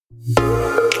Oh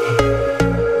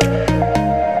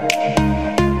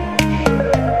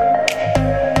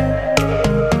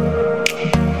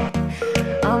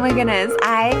my goodness,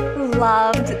 I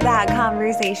loved that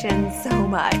conversation so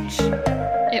much.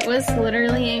 It was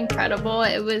literally incredible.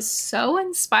 It was so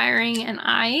inspiring, and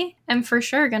I am for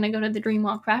sure going to go to the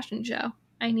Dreamwalk fashion show.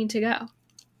 I need to go.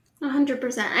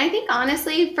 100%. I think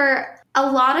honestly, for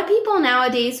a lot of people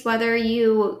nowadays, whether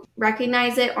you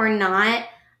recognize it or not,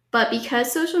 but because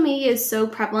social media is so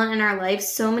prevalent in our lives,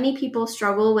 so many people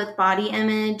struggle with body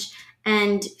image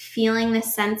and feeling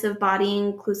this sense of body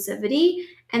inclusivity.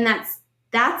 And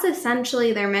that's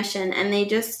essentially their mission. And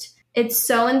it's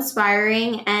so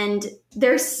inspiring. And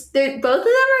both of them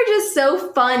are just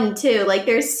so fun too. Like,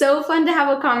 they're so fun to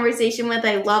have a conversation with.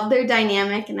 I love their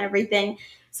dynamic and everything.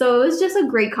 So it was just a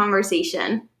great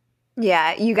conversation.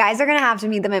 Yeah, you guys are going to have to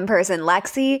meet them in person.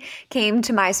 Lexi came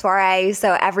to my soiree,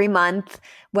 so every month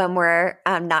when we're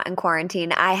not in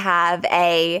quarantine, I have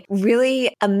a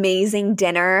really amazing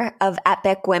dinner of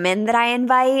epic women that I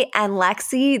invite. And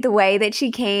Lexi, the way that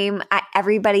she came,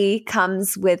 everybody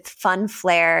comes with fun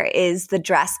flair is the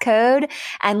dress code.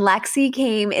 And Lexi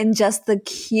came in just the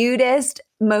cutest,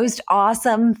 most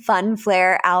awesome fun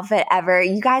flare outfit ever.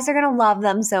 You guys are going to love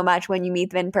them so much when you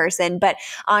meet them in person. But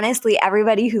honestly,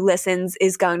 everybody who listens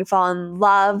is going to fall in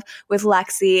love with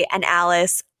Lexi and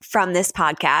Alice from this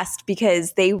podcast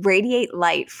because they radiate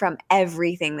light from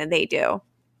everything that they do.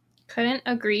 Couldn't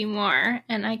agree more.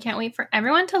 And I can't wait for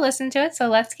everyone to listen to it. So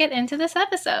let's get into this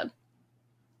episode.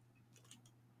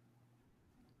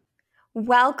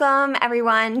 Welcome,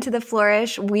 everyone, to the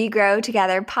Flourish We Grow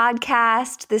Together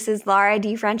podcast. This is Laura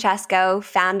DiFrancesco,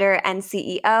 founder and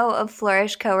CEO of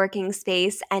Flourish Co-working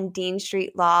Space and Dean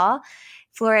Street Law.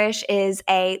 Flourish is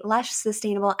a lush,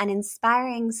 sustainable, and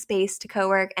inspiring space to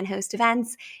co-work and host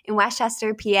events in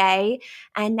Westchester, PA,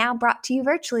 and now brought to you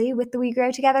virtually with the We Grow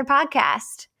Together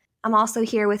podcast. I'm also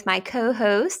here with my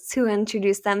co-hosts who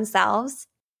introduce themselves.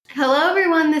 Hello,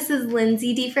 everyone. This is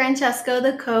Lindsay DiFrancesco,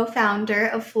 the co-founder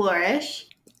of Flourish.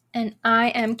 And I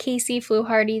am Casey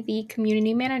Fluharty, the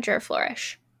community manager of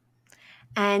Flourish.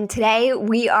 And today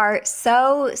we are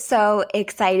so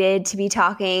excited to be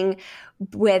talking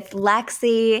with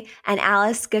Lexi and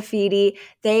Alice Scaffidi.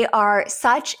 They are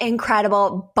such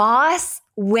incredible boss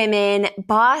women,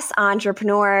 boss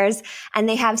entrepreneurs, and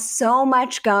they have so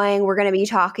much going. We're going to be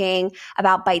talking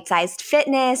about Bite-Sized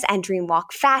Fitness and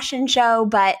Dreamwalk Fashion Show,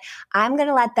 but I'm going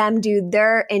to let them do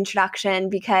their introduction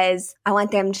because I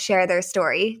want them to share their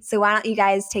story. So why don't you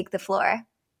guys take the floor?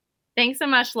 Thanks so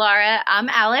much, Laura. I'm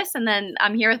Alice, and then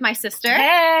I'm here with my sister.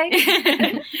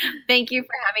 Hey! Thank you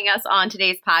for having us on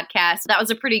today's podcast. That was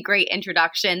a pretty great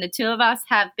introduction. The two of us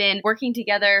have been working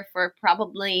together for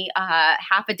probably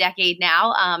half a decade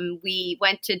now. We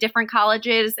went to different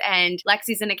colleges, and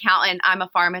Lexi's an accountant. I'm a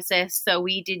pharmacist, so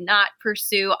we did not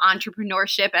pursue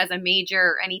entrepreneurship as a major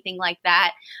or anything like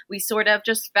that. We sort of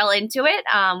just fell into it.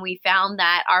 We found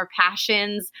that our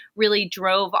passions really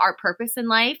drove our purpose in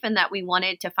life and that we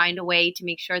wanted to find a way to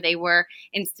make sure they were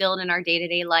instilled in our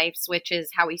day-to-day lives, which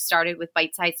is how we started with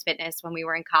Bite-Sized Fitness when we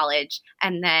were in college.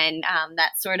 And then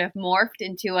that sort of morphed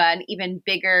into an even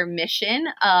bigger mission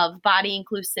of body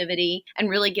inclusivity and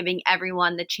really giving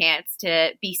everyone the chance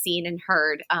to be seen and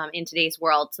heard in today's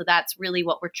world. So that's really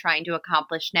what we're trying to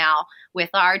accomplish now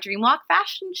with our Dreamwalk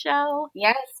Fashion Show.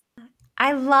 Yes.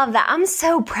 I love that. I'm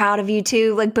so proud of you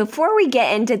too. Like, before we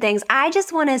get into things, I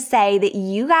just want to say that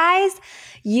you guys,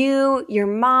 your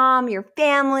mom, your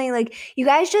family, like, you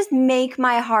guys just make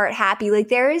my heart happy. Like,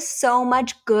 there is so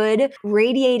much good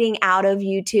radiating out of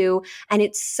you two. And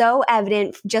it's so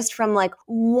evident just from like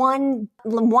one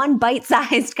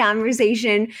bite-sized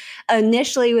conversation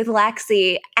initially with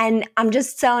Lexi. And I'm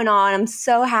just so in awe. And I'm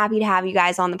so happy to have you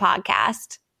guys on the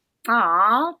podcast.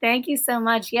 Aw, thank you so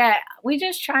much. Yeah, we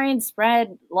just try and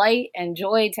spread light and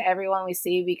joy to everyone we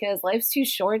see because life's too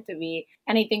short to be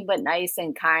anything but nice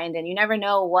and kind. And you never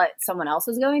know what someone else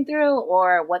is going through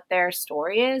or what their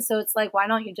story is. So it's like, why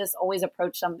don't you just always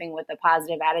approach something with a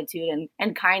positive attitude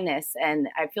and kindness? And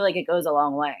I feel like it goes a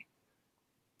long way.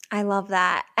 I love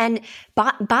that. And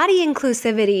body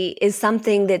inclusivity is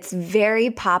something that's very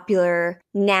popular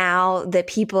now that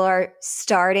people are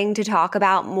starting to talk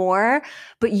about more.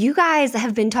 But you guys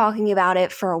have been talking about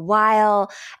it for a while,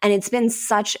 and it's been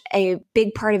such a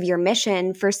big part of your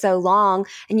mission for so long.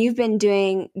 And you've been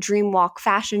doing Dreamwalk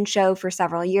Fashion Show for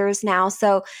several years now.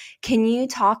 So can you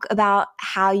talk about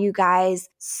how you guys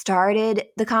started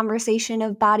the conversation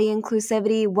of body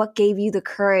inclusivity? What gave you the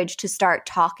courage to start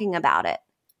talking about it?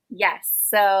 Yes.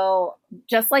 So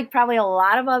just like probably a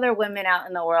lot of other women out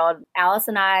in the world, Alice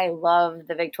and I love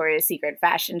the Victoria's Secret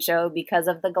fashion show because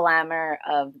of the glamour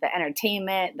of the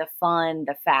entertainment, the fun,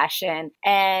 the fashion.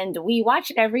 And we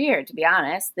watch it every year, to be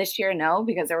honest. This year, no,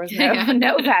 because there was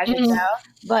no fashion show.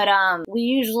 But we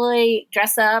usually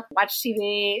dress up, watch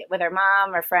TV with our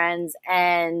mom or friends.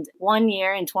 And one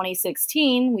year in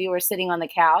 2016, we were sitting on the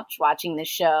couch watching this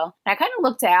show. And I kind of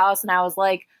looked at Alice and I was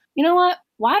like, you know what?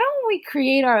 Why don't we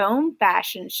create our own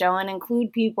fashion show and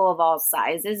include people of all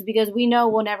sizes? Because we know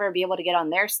we'll never be able to get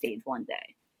on their stage one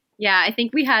day. Yeah, I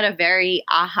think we had a very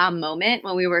aha moment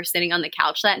when we were sitting on the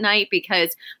couch that night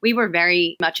because we were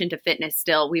very much into fitness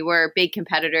still. We were big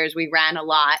competitors. We ran a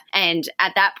lot. And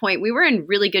at that point, we were in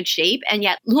really good shape and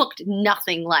yet looked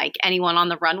nothing like anyone on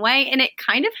the runway. And it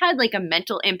kind of had like a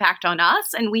mental impact on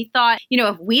us. And we thought, you know,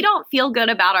 if we don't feel good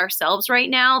about ourselves right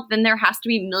now, then there has to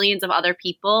be millions of other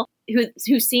people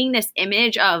who's seeing this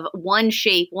image of one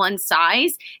shape, one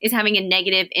size is having a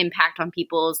negative impact on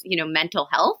people's, you know, mental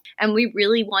health. And we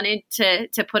really wanted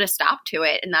to put a stop to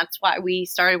it. And that's why we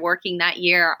started working that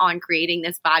year on creating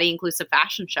this body inclusive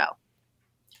fashion show.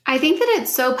 I think that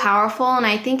it's so powerful. And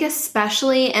I think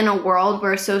especially in a world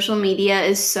where social media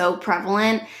is so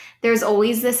prevalent, there's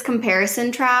always this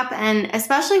comparison trap, and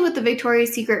especially with the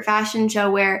Victoria's Secret fashion show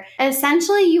where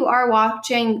essentially you are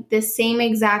watching the same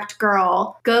exact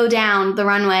girl go down the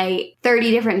runway 30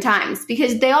 different times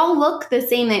because they all look the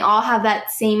same. They all have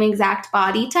that same exact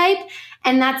body type,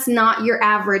 and that's not your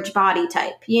average body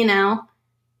type, you know?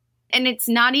 And it's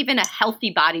not even a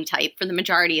healthy body type for the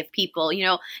majority of people. You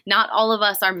know, not all of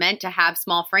us are meant to have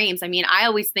small frames. I mean, I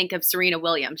always think of Serena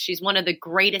Williams. She's one of the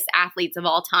greatest athletes of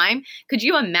all time. Could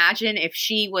you imagine if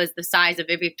she was the size of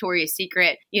a Victoria's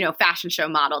Secret, you know, fashion show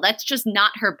model? That's just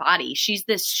not her body. She's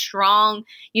this strong,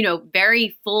 you know,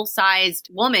 very full-sized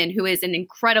woman who is an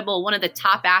incredible, one of the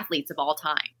top athletes of all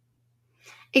time.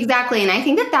 Exactly. And I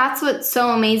think that that's what's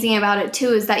so amazing about it too,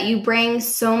 is that you bring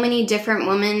so many different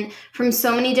women from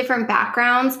so many different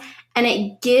backgrounds, and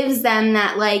it gives them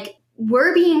that like,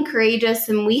 we're being courageous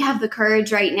and we have the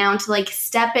courage right now to like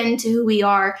step into who we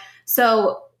are.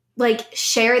 So like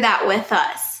share that with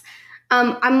us.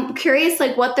 I'm curious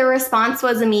like what the response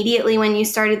was immediately when you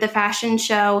started the fashion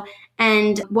show,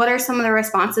 and what are some of the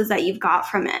responses that you've got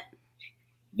from it?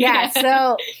 Yeah,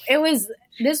 so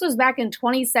this was back in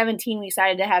 2017. We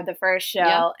decided to have the first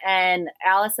show, and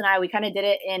Alice and I, we kind of did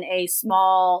it in a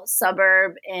small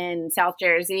suburb in South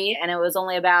Jersey, and it was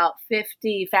only about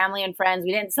 50 family and friends.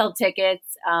 We didn't sell tickets.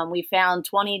 We found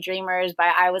 20 dreamers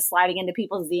I was sliding into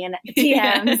people's DMs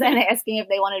and asking if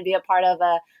they wanted to be a part of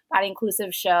a body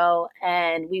inclusive show.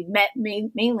 And we met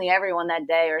mainly everyone that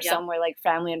day, or some were like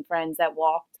family and friends that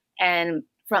walked. And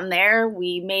from there,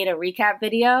 we made a recap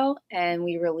video and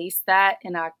we released that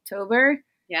in October.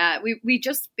 Yeah, we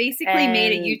just basically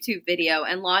made a YouTube video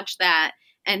and launched that.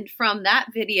 And from that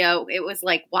video, it was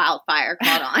like wildfire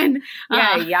caught on.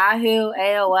 Yahoo,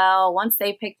 AOL, once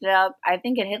they picked it up, I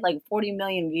think it hit like 40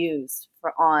 million views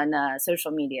on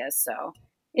social media. So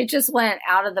it just went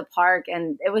out of the park,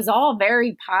 and it was all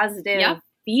very positive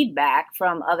feedback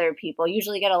from other people.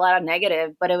 Usually get a lot of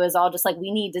negative, but it was all just like,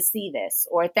 we need to see this,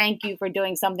 or thank you for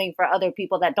doing something for other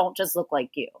people that don't just look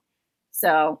like you.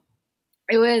 So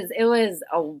it was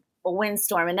a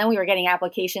windstorm. And then we were getting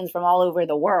applications from all over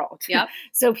the world. Yep.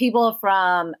 So people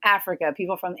from Africa,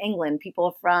 people from England,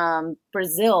 people from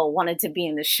Brazil wanted to be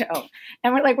in the show.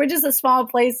 And we're like, we're just a small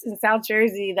place in South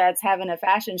Jersey that's having a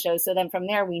fashion show. So then from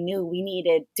there, we knew we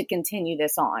needed to continue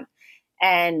this on.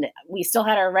 And we still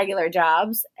had our regular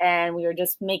jobs, and we were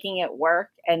just making it work.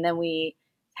 And then we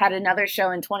had another show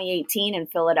in 2018 in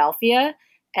Philadelphia,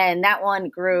 and that one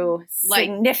grew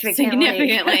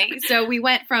significantly. So we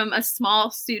went from a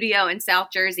small studio in South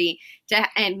Jersey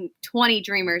and 20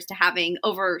 dreamers to having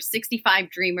over 65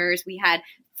 dreamers. We had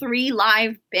 3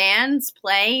 live bands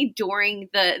play during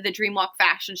the Dreamwalk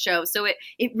fashion show. So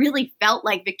it really felt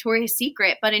like Victoria's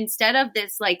Secret, but instead of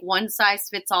this like one size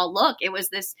fits all look, it was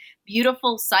this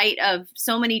beautiful sight of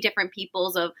so many different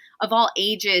peoples of all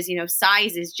ages, you know,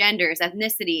 sizes, genders,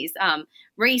 ethnicities,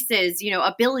 races, you know,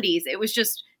 abilities. It was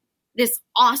just this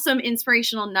awesome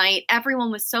inspirational night.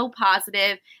 Everyone was so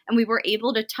positive, and we were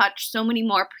able to touch so many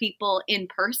more people in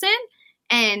person.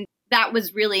 And that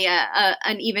was really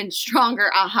an even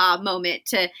stronger aha moment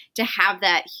to have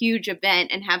that huge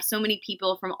event and have so many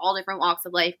people from all different walks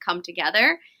of life come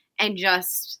together and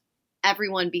just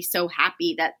everyone be so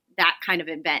happy that that kind of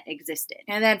event existed.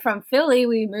 And then from Philly,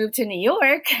 we moved to New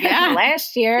York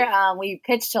last year. We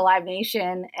pitched to Live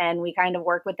Nation, and we kind of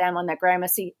worked with them on the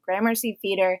Gramercy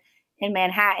Theater in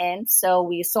Manhattan. So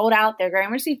we sold out their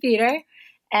Gramercy Theater.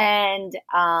 And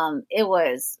it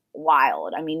was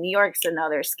wild. I mean, New York's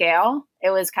another scale. It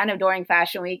was kind of during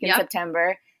Fashion Week in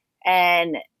September.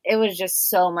 And it was just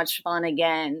so much fun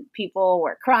again. People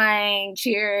were crying,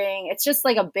 cheering. It's just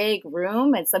like a big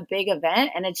room. It's a big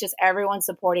event. And it's just everyone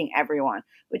supporting everyone,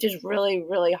 which is really,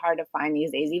 really hard to find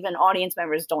these days. Even audience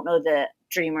members don't know the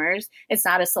dreamers. It's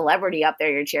not a celebrity up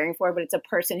there you're cheering for, but it's a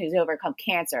person who's overcome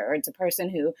cancer, or it's a person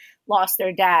who lost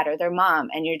their dad or their mom,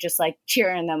 and you're just like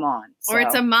cheering them on. So. Or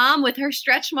it's a mom with her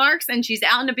stretch marks and she's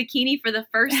out in a bikini for the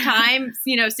first time,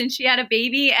 since she had a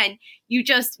baby, and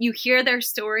you hear their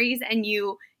stories and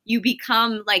you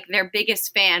become like their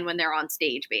biggest fan when they're on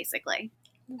stage, basically.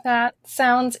 That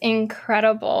sounds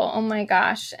incredible. Oh my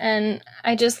gosh. And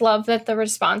I just love that the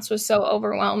response was so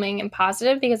overwhelming and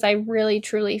positive, because I really,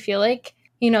 truly feel like,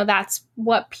 that's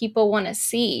what people want to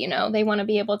see. They want to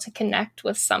be able to connect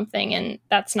with something, and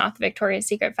that's not the Victoria's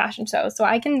Secret fashion show. So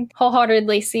I can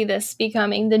wholeheartedly see this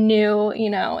becoming the new,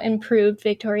 improved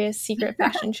Victoria's Secret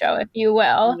fashion show, if you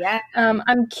will. Yeah.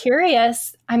 I'm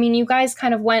curious. I mean, you guys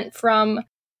kind of went from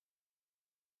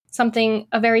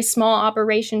a very small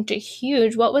operation to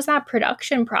huge. What was that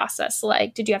production process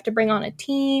like? Did you have to bring on a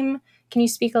team? Can you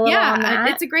speak a little on that?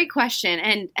 Yeah, it's a great question.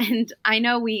 And I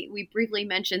know we briefly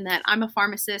mentioned that I'm a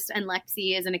pharmacist and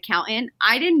Lexi is an accountant.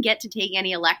 I didn't get to take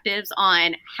any electives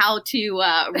on how to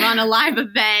run a live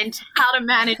event, how to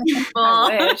manage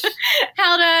people,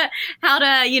 how to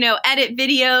edit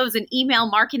videos and email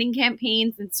marketing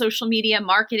campaigns and social media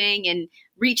marketing and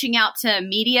reaching out to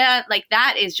media. Like,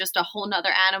 that is just a whole nother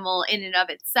animal in and of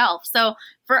itself. So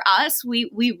for us,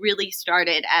 we really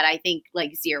started at, I think,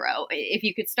 like zero. If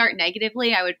you could start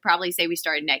negatively, I would probably say we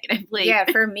started negatively. Yeah,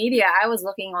 for media, I was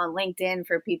looking on LinkedIn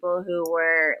for people who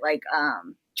were like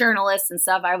journalists and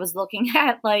stuff. I was looking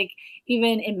at, like,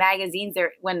 even in magazines,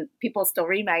 when people still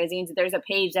read magazines, there's a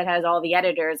page that has all the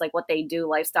editors, like what they do,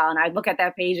 lifestyle. And I'd look at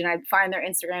that page and I'd find their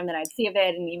Instagram, then I'd see if they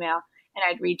had an email and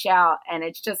I'd reach out. And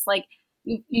it's just like,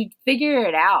 you figure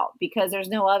it out, because there's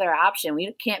no other option.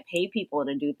 We can't pay people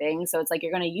to do things. So it's like,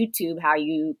 you're going to YouTube how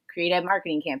you create a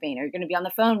marketing campaign, or you're going to be on the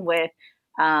phone with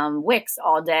Wix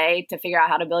all day to figure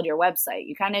out how to build your website.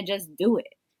 You kind of just do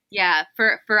it. Yeah.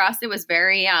 For us, it was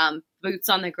very boots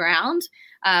on the ground.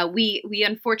 We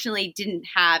unfortunately didn't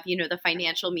have, the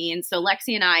financial means. So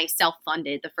Lexi and I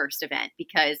self-funded the first event,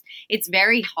 because it's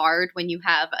very hard when you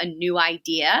have a new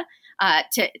idea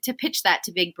to pitch that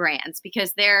to big brands,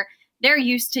 because they're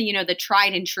used to, the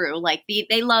tried and true. Like,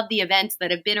 they love the events that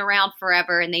have been around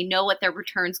forever, and they know what their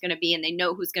return's going to be, and they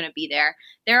know who's going to be there.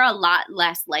 They're a lot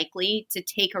less likely to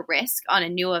take a risk on a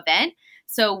new event.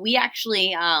 So we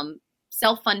actually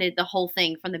self-funded the whole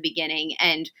thing from the beginning,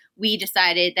 and we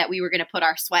decided that we were going to put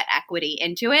our sweat equity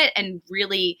into it and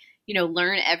really,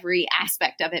 learn every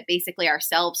aspect of it basically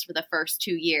ourselves for the first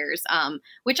 2 years,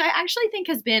 which I actually think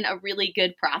has been a really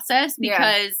good process,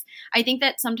 because I think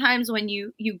that sometimes when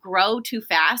you grow too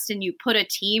fast and you put a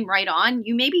team right on,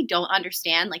 you maybe don't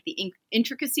understand like the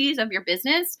intricacies of your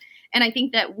business. And I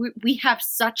think that we have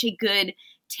such a good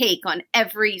take on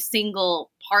every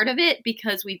single part of it,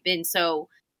 because we've been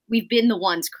the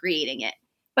ones creating it.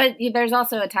 But there's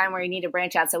also a time where you need to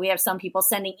branch out. So we have some people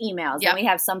sending emails, and we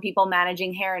have some people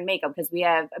managing hair and makeup, because we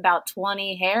have about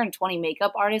 20 hair and 20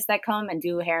 makeup artists that come and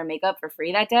do hair and makeup for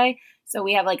free that day. So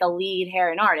we have like a lead hair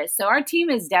and artist. So our team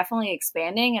is definitely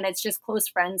expanding, and it's just close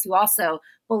friends who also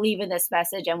believe in this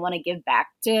message and want to give back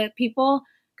to people.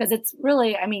 Because it's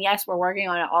really, I mean, yes, we're working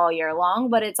on it all year long,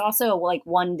 but it's also like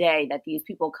one day that these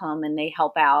people come and they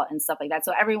help out and stuff like that.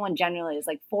 So everyone generally is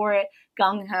like for it,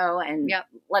 gung-ho, and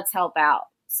let's help out.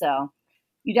 So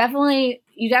you definitely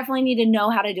need to know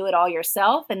how to do it all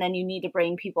yourself. And then you need to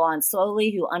bring people on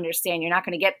slowly who understand you're not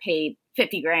going to get paid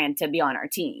 $50,000 to be on our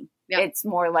team. Yep. It's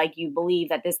more like you believe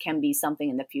that this can be something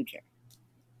in the future.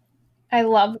 I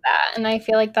love that. And I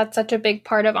feel like that's such a big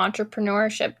part of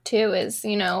entrepreneurship too, is,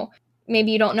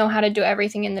 maybe you don't know how to do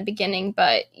everything in the beginning,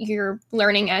 but you're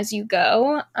learning as you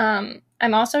go.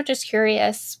 I'm also just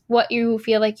curious what you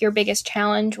feel like your biggest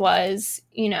challenge was,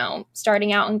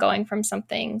 starting out and going from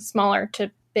something smaller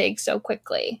to big so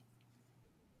quickly.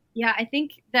 Yeah, I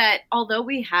think that although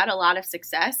we had a lot of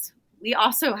success, we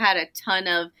also had a ton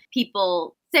of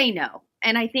people say no.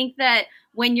 And I think that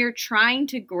when you're trying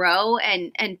to grow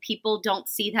and people don't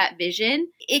see that vision,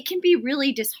 it can be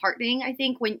really disheartening. I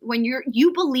think when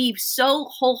you believe so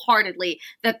wholeheartedly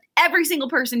that every single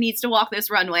person needs to walk this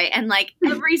runway, and like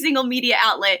every single media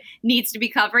outlet needs to be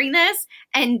covering this,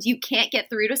 and you can't get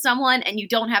through to someone, and you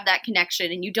don't have that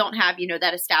connection, and you don't have,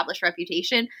 that established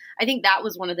reputation. I think that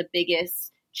was one of the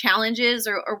biggest challenges,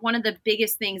 or one of the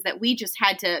biggest things that we just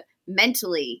had to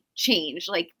mentally change.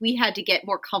 Like, we had to get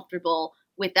more comfortable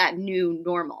with that new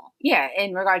normal. Yeah,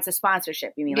 in regards to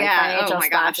sponsorship, you mean like Yeah. financial Oh my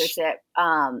gosh.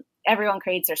 sponsorship. Everyone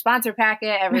creates their sponsor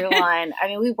packet. Everyone, I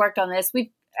mean, we've worked on this.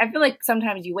 I feel like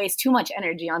sometimes you waste too much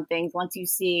energy on things once you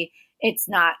see it's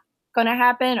not going to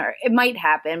happen, or it might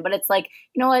happen, but it's like,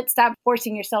 you know what, stop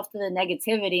forcing yourself to the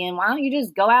negativity, and why don't you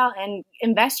just go out and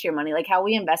invest your money like how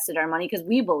we invested our money, because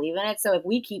we believe in it. So if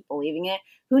we keep believing it,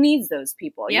 who needs those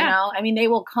people? Yeah. You know, I mean, they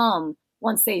will come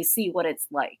once they see what it's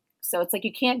like. So it's like,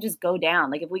 you can't just go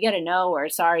down. Like if we get a no or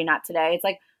sorry, not today, it's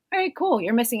like, all right, cool,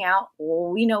 you're missing out.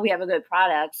 Well, we know we have a good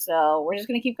product, so we're just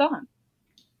going to keep going.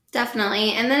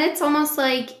 Definitely. And then it's almost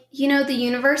like, you know, the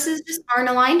universes just aren't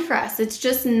aligned for us. It's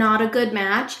just not a good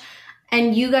match.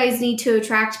 And you guys need to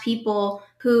attract people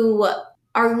who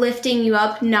are lifting you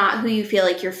up, not who you feel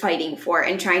like you're fighting for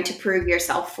and trying to prove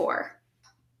yourself for.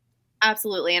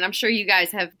 Absolutely. And I'm sure you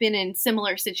guys have been in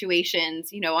similar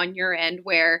situations, you know, on your end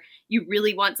where you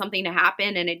really want something to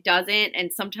happen and it doesn't.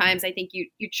 And sometimes I think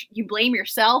you blame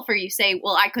yourself, or you say,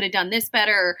 well, I could have done this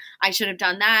better, or I should have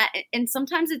done that. And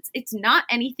sometimes it's not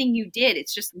anything you did.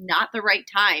 It's just not the right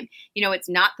time. You know, it's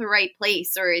not the right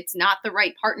place, or it's not the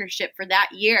right partnership for that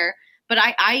year. But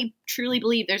I truly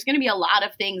believe there's going to be a lot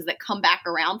of things that come back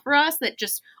around for us that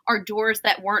just are doors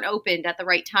that weren't opened at the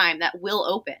right time that will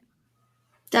open.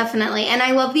 Definitely. And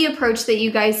I love the approach that you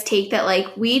guys take, that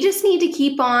like, we just need to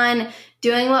keep on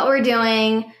doing what we're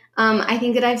doing. I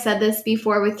think that I've said this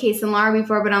before with Case and Laura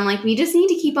before, but I'm like, we just need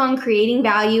to keep on creating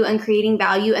value, and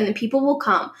the people will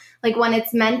come. Like when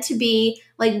it's meant to be,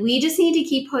 like we just need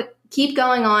to keep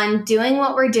going on doing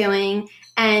what we're doing,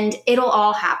 and it'll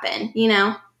all happen, you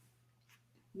know?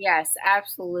 Yes,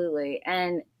 absolutely.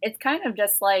 And it's kind of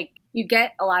just like, you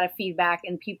get a lot of feedback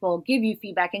and people give you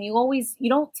feedback, and you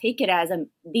don't take it as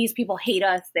these people hate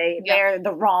us. They're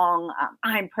the wrong.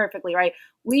 I'm perfectly right.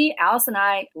 Alice and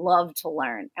I love to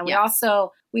learn. And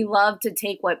we love to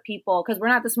take what people, because we're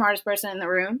not the smartest person in the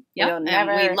room. Yep. And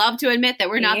we love to admit that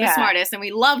we're not the smartest, and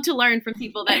we love to learn from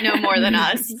people that know more than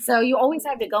us. So you always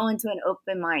have to go into an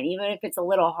open mind, even if it's a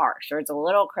little harsh or it's a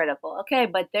little critical. Okay,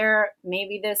 but they're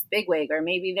maybe this bigwig, or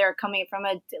maybe they're coming from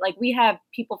we have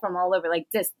people from all over, like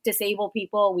disabled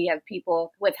people. We have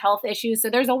people with health issues. So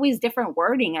there's always different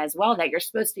wording as well that you're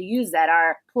supposed to use that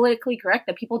are politically correct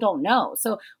that people don't know.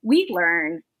 So we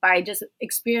learn by just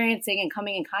experiencing and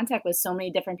coming in contact with so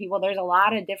many different people. There's a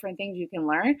lot of different things you can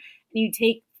learn and you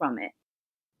take from it.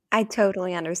 I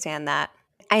totally understand that.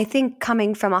 I think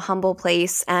coming from a humble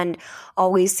place and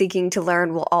always seeking to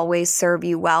learn will always serve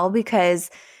you well,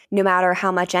 because no matter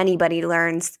how much anybody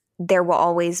learns, there will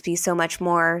always be so much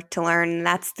more to learn. And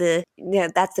that's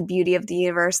the beauty of the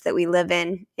universe that we live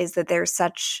in, is that there's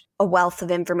such a wealth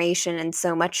of information and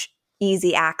so much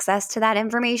easy access to that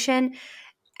information.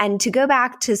 And to go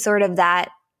back to sort of that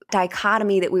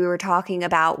dichotomy that we were talking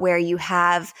about, where you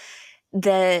have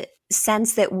the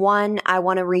sense that, one, I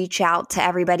want to reach out to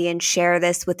everybody and share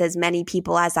this with as many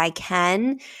people as I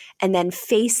can, and then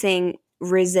facing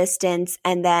resistance,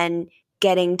 and then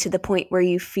getting to the point where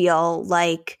you feel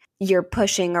like you're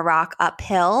pushing a rock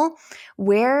uphill.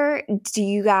 Where do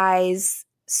you guys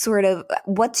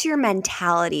what's your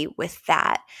mentality with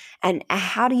that? And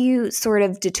how do you sort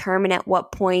of determine at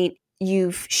what point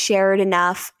you've shared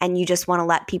enough and you just want to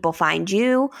let people find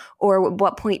you? Or at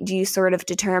what point do you sort of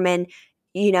determine,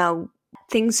 you know,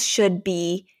 things should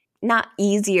be not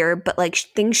easier, but like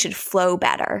things should flow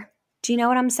better? Do you know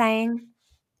what I'm saying?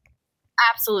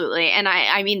 Absolutely. And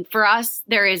I mean, for us,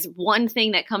 there is one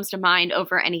thing that comes to mind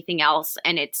over anything else,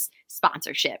 and it's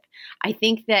sponsorship. I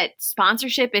think that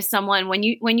sponsorship is someone, when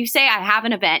you say I have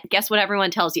an event, guess what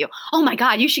everyone tells you? Oh my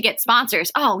God, you should get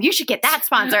sponsors. Oh, you should get that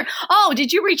sponsor. Oh,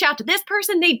 did you reach out to this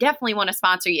person? They definitely want to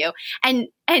sponsor you. And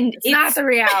it's not the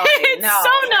reality. It's no,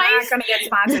 so nice. Not going to get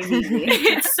sponsors easy.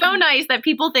 It's so nice that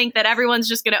people think that everyone's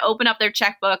just going to open up their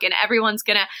checkbook and everyone's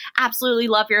going to absolutely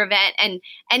love your event. And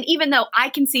even though I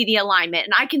can see the alignment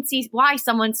and I can see why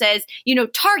someone says, you know,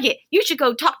 Target, you should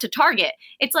go talk to Target.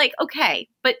 It's like, okay,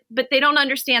 but they don't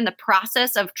understand the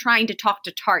process of trying to talk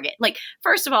to Target. Like,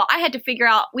 first of all, we had to figure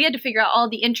out all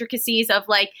the intricacies of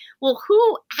like, well,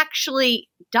 who actually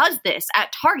does this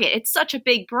at Target? It's such a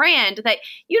big brand that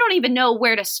you don't even know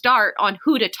where to start on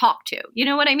who to talk to. You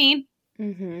know what I mean?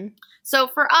 Mm-hmm. So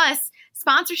for us,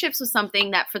 sponsorships was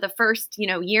something that for the first,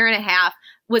 year and a half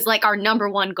was like our number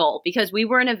one goal, because we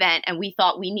were an event and we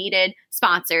thought we needed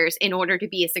sponsors in order to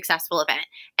be a successful event.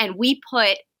 And we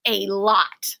put a lot,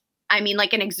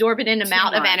 like an exorbitant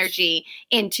amount of energy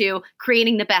into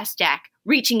creating the best deck,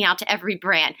 reaching out to every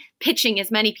brand, pitching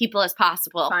as many people as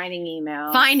possible, finding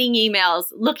emails,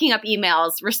 looking up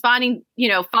emails, responding,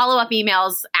 follow-up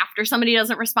emails after somebody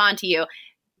doesn't respond to you.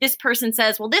 this person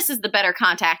says, well, this is the better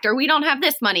contact, or we don't have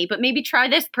this money, but maybe try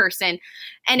this person.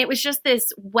 And it was just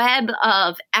this web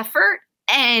of effort,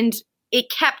 and it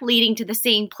kept leading to the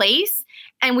same place.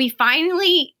 And we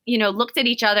finally, looked at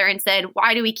each other and said,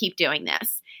 why do we keep doing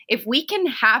this? If we can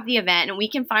have the event and we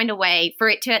can find a way for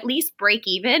it to at least break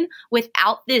even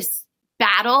without this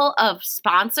battle of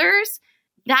sponsors,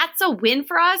 that's a win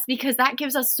for us, because that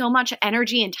gives us so much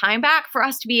energy and time back for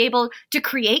us to be able to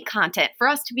create content, for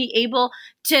us to be able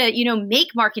to, make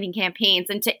marketing campaigns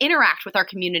and to interact with our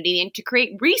community and to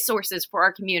create resources for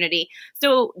our community.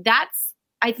 So that's,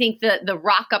 I think, the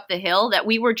rock up the hill that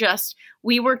we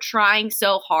were trying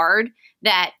so hard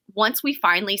that once we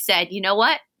finally said, you know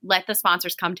what, let the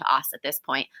sponsors come to us at this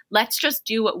point. Let's just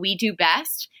do what we do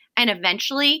best. And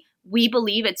eventually we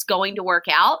believe it's going to work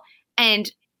out. And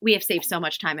we have saved so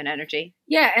much time and energy.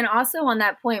 Yeah. And also on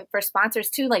that point for sponsors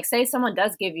too, like say someone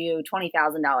does give you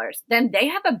 $20,000, then they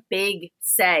have a big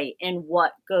say in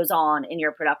what goes on in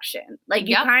your production. Like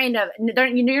you kind of,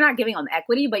 you're not giving them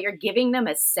equity, but you're giving them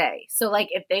a say. So like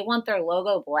if they want their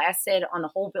logo blasted on the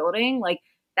whole building, like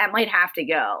that might have to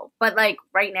go. But like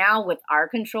right now with our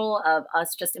control of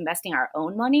us just investing our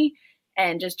own money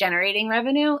and just generating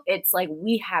revenue, it's like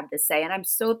we have the say. And I'm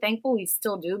so thankful we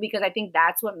still do, because I think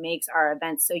that's what makes our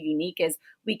events so unique is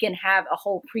we can have a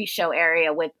whole pre-show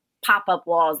area with pop-up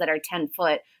walls that are 10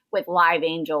 foot with live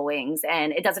angel wings.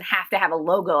 And it doesn't have to have a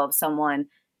logo of someone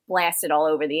blasted all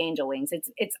over the angel wings.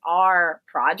 It's our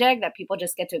project that people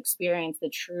just get to experience the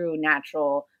true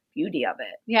natural beauty of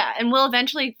it. Yeah. And we'll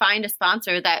eventually find a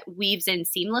sponsor that weaves in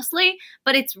seamlessly,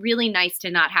 but it's really nice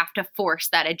to not have to force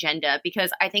that agenda,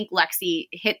 because I think Lexi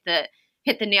hit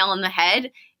the nail on the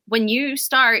head. When you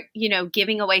start,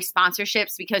 giving away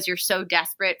sponsorships because you're so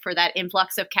desperate for that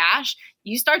influx of cash,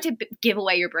 you start to give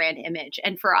away your brand image.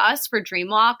 And for us, for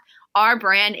Dreamwalk, our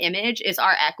brand image is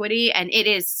our equity, and it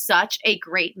is such a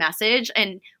great message.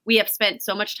 And we have spent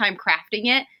so much time crafting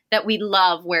it that we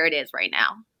love where it is right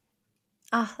now.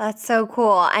 Oh, that's so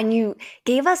cool. And you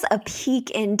gave us a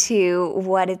peek into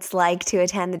what it's like to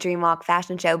attend the Dreamwalk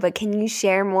fashion show, but can you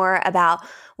share more about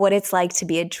what it's like to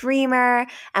be a dreamer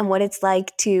and what it's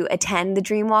like to attend the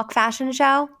Dreamwalk fashion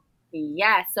show?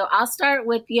 Yeah, so I'll start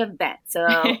with the event. So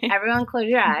everyone close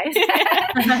your eyes.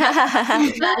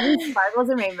 Imagine sparkles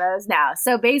and rainbows now.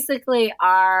 So basically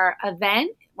our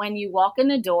event, when you walk in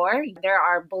the door, there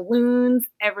are balloons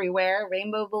everywhere,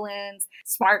 rainbow balloons,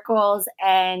 sparkles,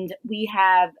 and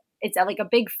it's like a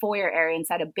big foyer area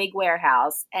inside a big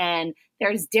warehouse. And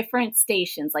there's different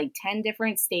stations, like 10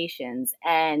 different stations.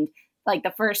 And like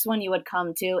the first one you would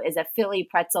come to is a Philly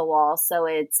pretzel wall. So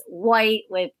it's white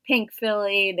with pink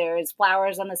Philly. There's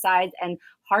flowers on the sides and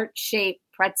heart-shaped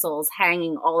pretzels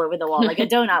hanging all over the wall, like a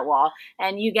donut wall.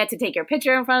 And you get to take your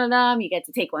picture in front of them. You get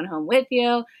to take one home with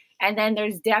you. And then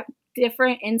there's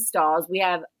different installs. We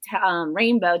have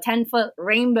 10-foot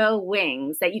rainbow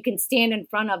wings that you can stand in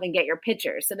front of and get your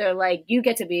picture. So they're like, you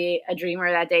get to be a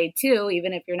dreamer that day too.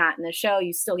 Even if you're not in the show,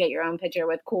 you still get your own picture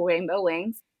with cool rainbow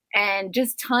wings. And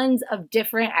just tons of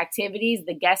different activities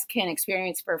the guests can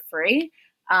experience for free.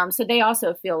 So they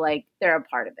also feel like they're a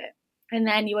part of it. And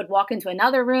then you would walk into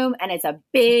another room, and it's a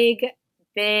big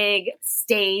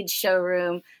stage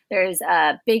showroom. There's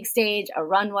a big stage, a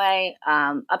runway,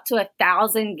 up to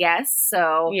 1,000 guests.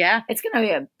 So yeah, it's going to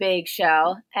be a big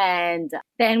show. And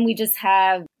then we just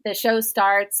have the show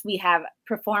starts. We have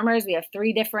performers. We have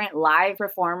 3 different live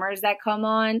performers that come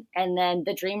on. And then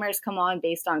the dreamers come on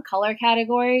based on color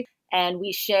category. And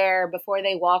we share, before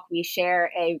they walk, we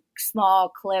share a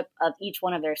small clip of each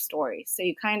one of their stories. So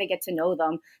you kind of get to know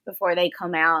them before they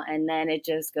come out, and then it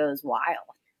just goes wild.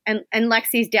 And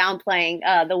Lexi's downplaying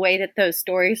the way that those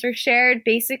stories are shared.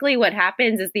 Basically, what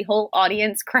happens is the whole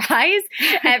audience cries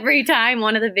every time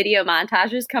one of the video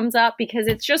montages comes up, because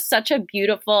it's just such a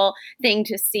beautiful thing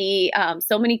to see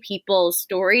so many people's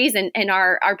stories. And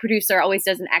our producer always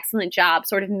does an excellent job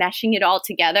sort of meshing it all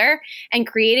together and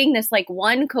creating this like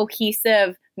one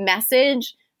cohesive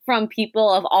message from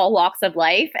people of all walks of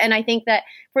life. And I think that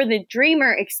for the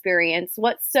dreamer experience,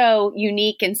 what's so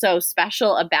unique and so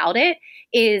special about it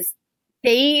is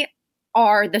they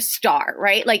are the star,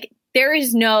 right? Like there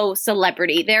is no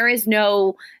celebrity. There is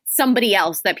no somebody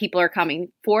else that people are coming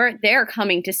for. They're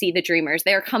coming to see the dreamers.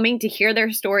 They're coming to hear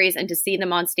their stories and to see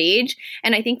them on stage.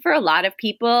 And I think for a lot of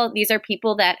people, these are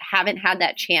people that haven't had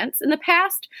that chance in the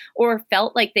past or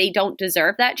felt like they don't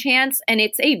deserve that chance. And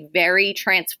it's a very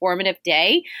transformative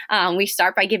day. We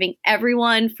start by giving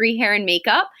everyone free hair and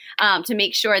makeup to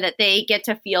make sure that they get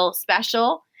to feel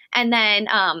special. And then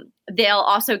they'll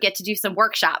also get to do some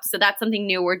workshops. So that's something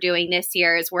new we're doing this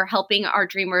year is we're helping our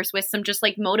dreamers with some just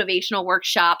like motivational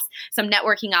workshops, some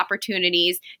networking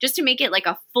opportunities, just to make it like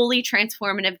a fully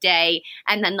transformative day.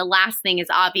 And then the last thing is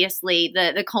obviously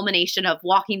the culmination of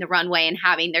walking the runway and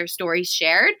having their stories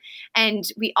shared. And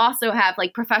we also have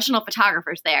like professional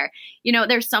photographers there. You know,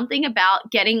 there's something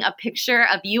about getting a picture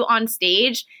of you on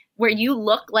stage where you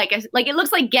look like it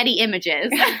looks like Getty Images.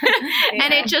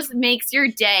 And it just makes your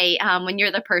day when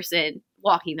you're the person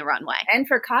walking the runway. And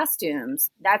for costumes,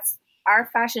 that's our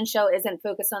fashion show isn't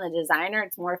focused on the designer.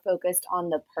 It's more focused on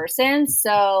the person.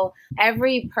 So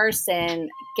every person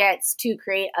gets to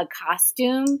create a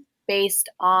costume based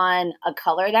on a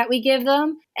color that we give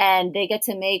them, and they get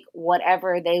to make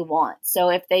whatever they want. So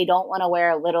if they don't want to wear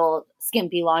a little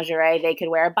skimpy lingerie, they could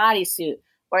wear a bodysuit,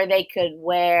 or they could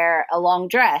wear a long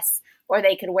dress, or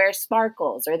they could wear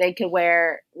sparkles, or they could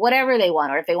wear whatever they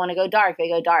want. Or if they want to go dark, they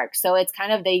go dark. So it's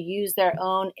kind of, they use their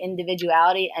own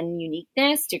individuality and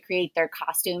uniqueness to create their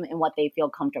costume and what they feel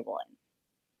comfortable in.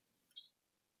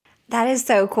 That is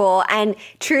so cool. And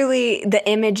truly, the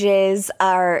images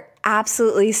are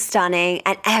absolutely stunning.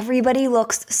 And everybody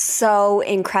looks so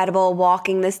incredible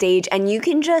walking the stage. And you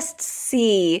can just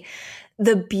see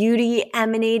the beauty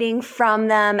emanating from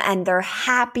them and their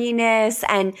happiness.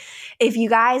 And if you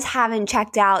guys haven't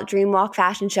checked out Dreamwalk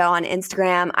Fashion Show on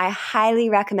Instagram, I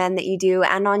highly recommend that you do,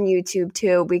 and on YouTube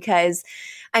too, because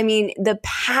I mean, the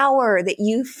power that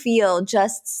you feel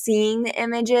just seeing the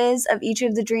images of each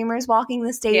of the dreamers walking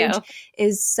the stage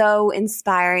is so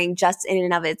inspiring just in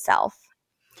and of itself.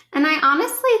 And I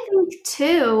honestly think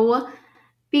too,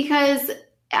 because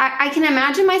I can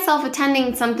imagine myself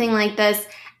attending something like this.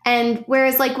 And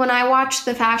whereas like when I watched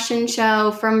the fashion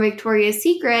show from Victoria's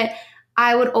Secret,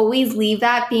 I would always leave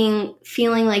that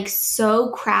feeling like so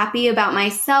crappy about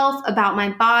myself, about my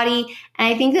body.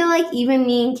 And I think that like even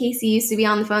me and Casey used to be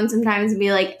on the phone sometimes and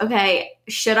be like, okay,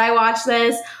 should I watch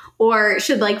this? Or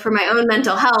should, like, for my own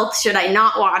mental health, should I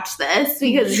not watch this?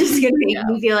 Because it's just going to make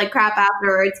me feel like crap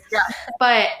afterwards. Yeah.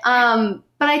 But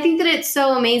I think that it's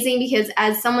so amazing because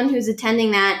as someone who's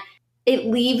attending that, it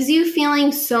leaves you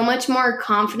feeling so much more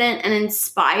confident and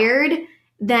inspired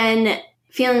than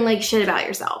feeling like shit about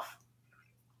yourself.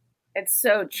 It's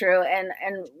so true.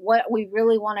 And what we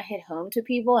really want to hit home to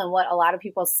people, and what a lot of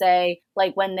people say,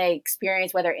 like when they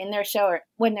experience, whether in their show or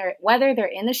whether they're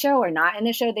in the show or not in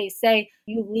the show, they say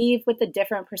you leave with a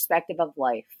different perspective of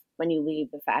life when you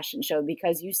leave the fashion show,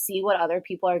 because you see what other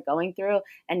people are going through.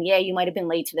 And yeah, you might have been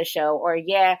late to the show, or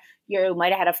yeah, you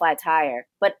might have had a flat tire.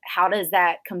 But how does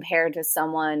that compare to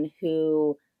someone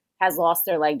who has lost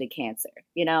their leg to cancer,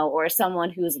 or someone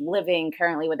who's living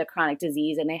currently with a chronic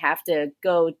disease and they have to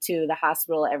go to the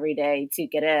hospital every day to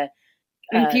get a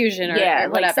infusion or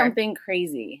whatever. Like something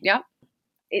crazy. Yep.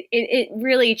 It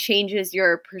really changes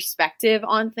your perspective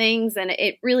on things, and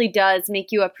it really does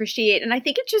make you appreciate. And I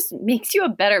think it just makes you a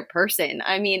better person.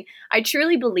 I mean, I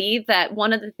truly believe that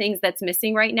one of the things that's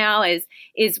missing right now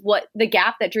is what the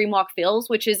gap that Dreamwalk fills,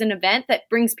 which is an event that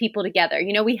brings people together.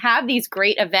 We have these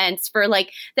great events for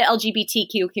like the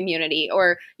LGBTQ community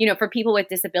or, for people with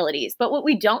disabilities. But what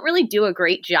we don't really do a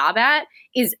great job at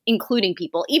is including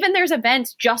people. Even there's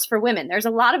events just for women. There's a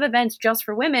lot of events just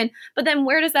for women. But then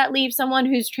where does that leave someone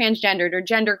who's transgendered or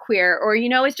genderqueer or,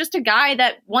 is just a guy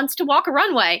that wants to walk a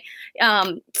runway?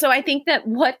 So I think that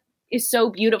what is so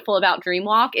beautiful about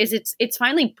Dreamwalk is it's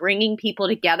finally bringing people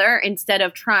together instead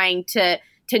of trying to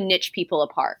niche people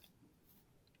apart.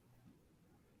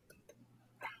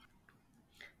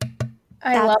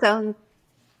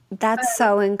 That's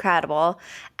so incredible.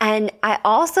 And I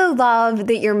also love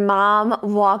that your mom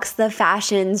walks the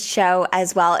fashion show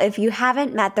as well. If you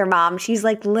haven't met their mom, she's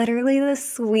like literally the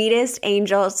sweetest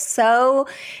angel, so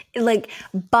like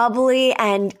bubbly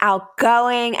and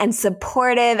outgoing and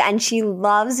supportive, and she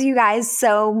loves you guys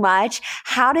so much.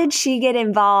 How did she get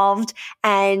involved?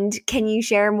 And can you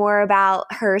share more about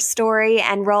her story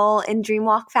and role in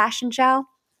Dreamwalk Fashion Show?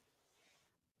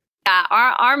 Yeah,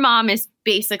 our mom is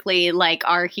basically like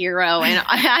our hero. And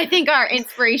I think our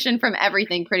inspiration from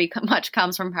everything pretty much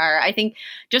comes from her. I think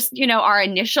just, our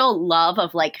initial love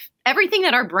of like everything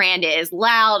that our brand is,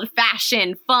 loud,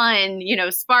 fashion, fun,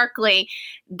 sparkly,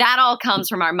 that all comes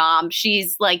from our mom.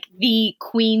 She's like the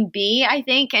queen bee, I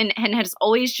think, and has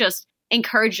always just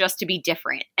encouraged us to be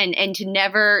different and to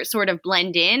never sort of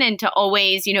blend in and to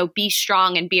always, be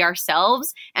strong and be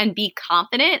ourselves and be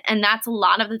confident. And that's a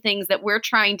lot of the things that we're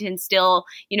trying to instill,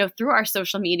 through our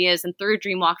social medias and through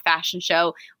Dreamwalk Fashion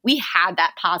Show. We had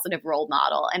that positive role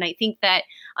model. And I think that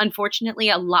unfortunately,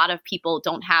 a lot of people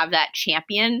don't have that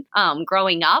champion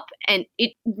growing up. And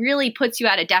it really puts you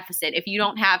at a deficit if you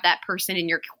don't have that person in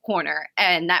your corner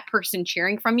and that person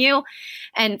cheering from you.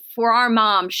 And for our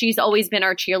mom, she's always been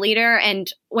our cheerleader.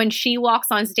 And when she walks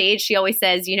on stage, she always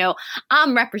says,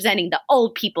 I'm representing the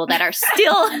old people that are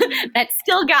still, that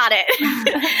still got it. And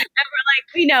we're like,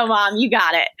 we know, Mom, you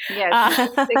got it. Yeah,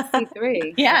 she's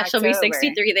 63. Yeah, she'll be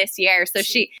 63 this year. So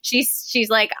she's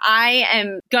like, I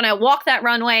am going to walk that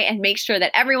runway and make sure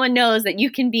that everyone knows that you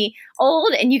can be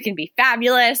old and you can be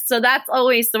fabulous. So that's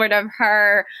always sort of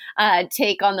her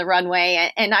take on the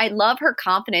runway. And I love her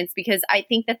confidence because I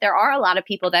think that there are a lot of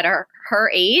people that are her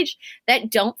age that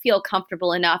don't feel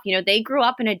comfortable enough. They grew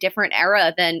up in a different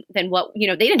era than what,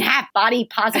 they didn't have body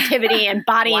positivity and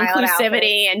body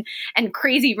inclusivity and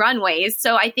crazy runways.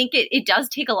 So I think it does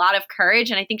take a lot of courage.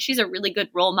 And I think she's a really good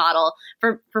role model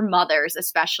for mothers,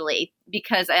 especially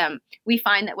because we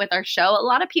find that with our show, a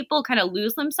lot of people kind of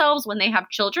lose themselves when they have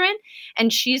children.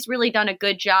 And she's really done a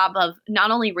good job of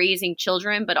not only raising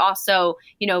children, but also,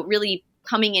 really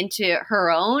coming into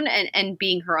her own and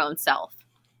being her own self.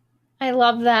 I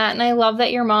love that. And I love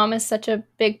that your mom is such a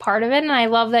big part of it. And I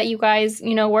love that you guys,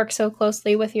 work so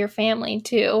closely with your family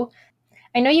too.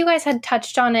 I know you guys had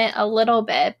touched on it a little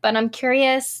bit, but I'm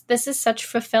curious, this is such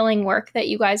fulfilling work that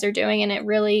you guys are doing. And it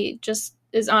really just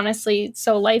is honestly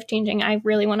so life-changing. I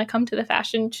really want to come to the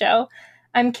fashion show.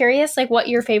 I'm curious, what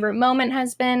your favorite moment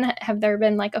has been. Have there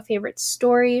been a favorite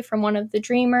story from one of the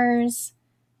dreamers?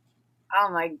 Oh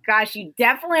my gosh, you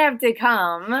definitely have to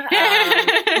come.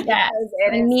 Yes,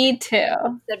 I need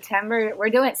to. September, we're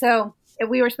doing so.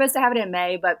 We were supposed to have it in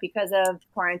May, but because of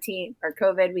quarantine or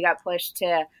COVID, we got pushed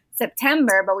to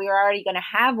September, but we were already going to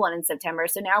have one in September.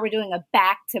 So now we're doing a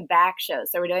back-to-back show.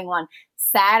 So we're doing one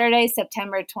Saturday,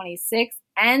 September 26th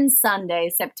and Sunday,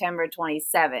 September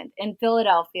 27th in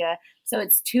Philadelphia. So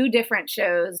it's 2 different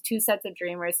shows, 2 sets of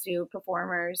dreamers, 2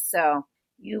 performers. So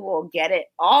you will get it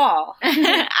all.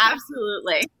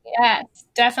 Absolutely. Yes,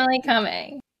 definitely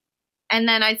coming. And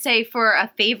then I'd say for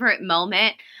a favorite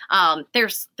moment,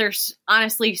 there's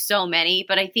honestly so many,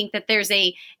 but I think that there's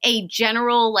a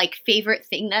general favorite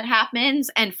thing that happens.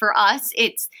 And for us,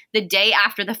 it's the day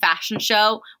after the fashion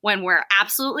show when we're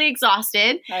absolutely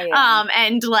exhausted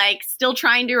and still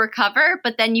trying to recover.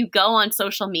 But then you go on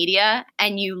social media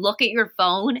and you look at your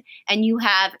phone and you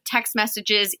have text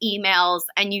messages, emails,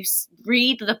 and you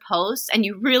read the posts and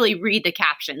you really read the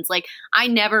captions. I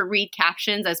never read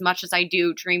captions as much as I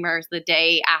do dreamers the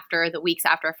day after, the weeks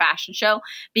after a fashion show,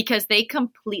 because they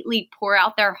completely pour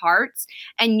out their hearts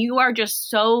and you are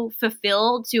just so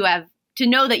fulfilled to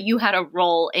know that you had a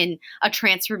role in a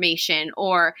transformation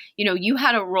or, you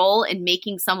had a role in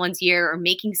making someone's year or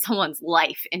making someone's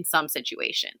life in some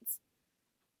situations.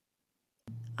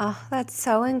 Oh, that's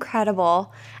so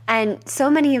incredible. And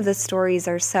so many of the stories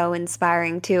are so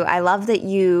inspiring too. I love that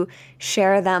you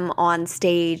share them on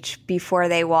stage before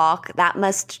they walk. That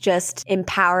must just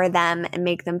empower them and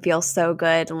make them feel so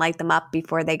good and light them up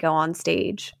before they go on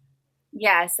stage.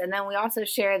 Yes. And then we also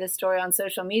share the story on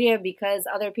social media because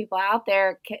other people out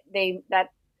there,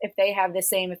 if they have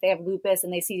if they have lupus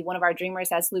and they see one of our dreamers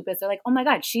has lupus, they're like, oh my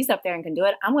God, she's up there and can do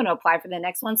it. I'm going to apply for the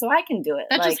next one so I can do it.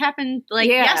 That just happened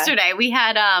yesterday. We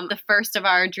had the first of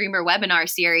our dreamer webinar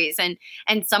series and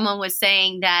someone was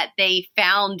saying that they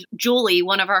found Julie,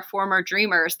 one of our former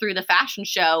dreamers, through the fashion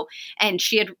show. And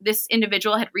this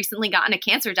individual had recently gotten a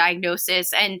cancer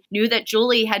diagnosis and knew that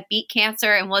Julie had beat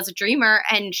cancer and was a dreamer.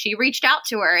 And she reached out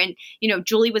to her and,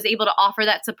 Julie was able to offer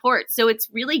that support. So it's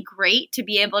really great to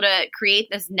be able to create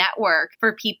this network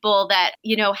for people that,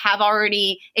 have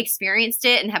already experienced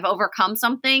it and have overcome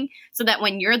something so that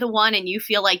when you're the one and you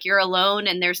feel like you're alone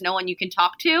and there's no one you can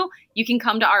talk to, you can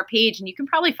come to our page and you can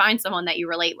probably find someone that you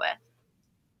relate with.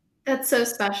 That's so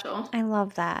special. I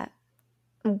love that.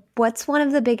 What's one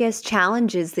of the biggest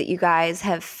challenges that you guys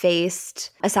have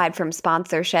faced, aside from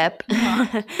sponsorship,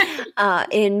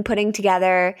 in putting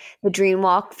together the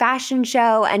Dreamwalk fashion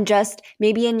show and just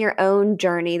maybe in your own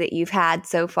journey that you've had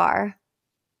so far?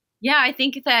 Yeah, I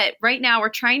think that right now we're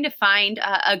trying to find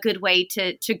a good way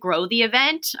to grow the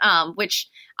event, which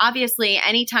obviously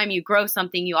anytime you grow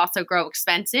something, you also grow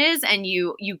expenses and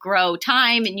you grow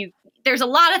time and there's a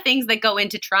lot of things that go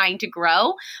into trying to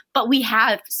grow, but we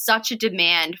have such a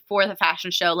demand for the fashion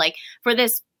show. For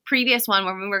this previous one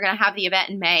when we were going to have the event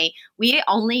in May, we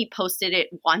only posted it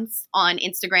once on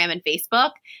Instagram and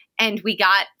Facebook, and we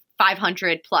got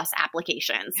 500 plus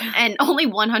applications, and only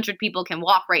 100 people can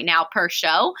walk right now per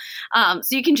show. So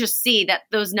you can just see that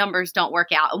those numbers don't work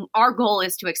out. Our goal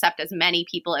is to accept as many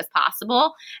people as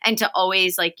possible and to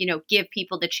always give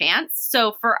people the chance.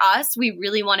 So for us, we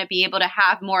really want to be able to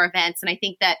have more events. And I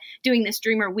think that doing this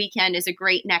Dreamer Weekend is a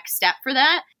great next step for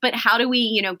that. But how do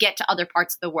we, get to other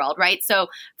parts of the world, right? So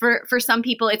for some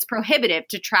people, it's prohibitive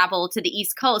to travel to the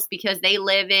East Coast because they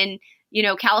live in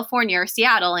California or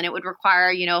Seattle, and it would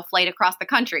require, a flight across the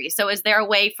country. So is there a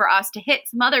way for us to hit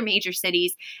some other major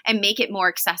cities and make it more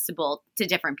accessible to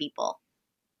different people?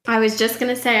 I was just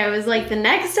going to say, I was like, the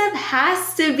next step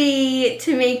has to be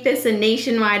to make this a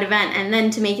nationwide event and then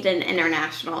to make it an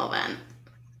international event.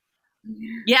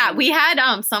 Yeah, we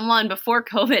had someone before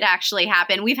COVID actually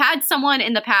happened. We've had someone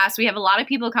in the past. We have a lot of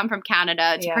people come from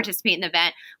Canada to participate in the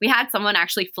event. We had someone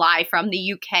actually fly from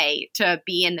the UK to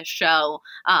be in the show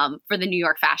for the New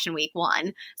York Fashion Week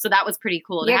one. So that was pretty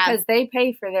cool. Yeah, because they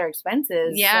pay for their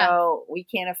expenses. Yeah. So we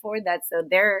can't afford that. So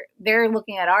they're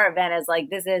looking at our event as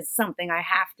like, this is something I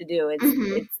have to do.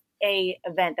 It's a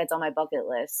event that's on my bucket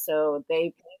list. So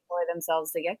they pay for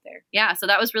themselves to get there. Yeah. So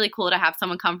that was really cool to have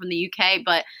someone come from the UK,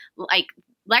 but like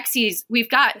Lexi's, we've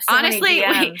got so honestly,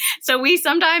 so we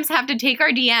sometimes have to take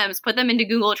our DMs, put them into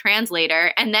Google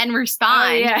Translator and then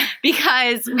respond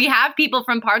because we have people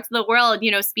from parts of the world,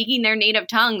 speaking their native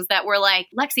tongues that were like,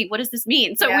 Lexi, what does this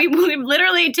mean? So we've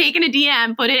literally taken a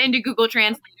DM, put it into Google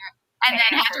Translator and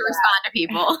then had to respond to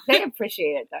people. They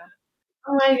appreciate it though.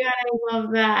 Oh my God, I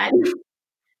love that.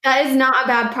 That is not a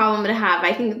bad problem to have.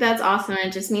 I think that's awesome.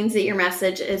 It just means that your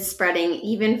message is spreading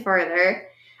even further.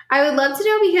 I would love to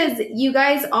know, because you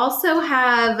guys also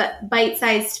have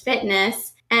Bite-Sized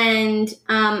Fitness, and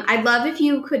I'd love if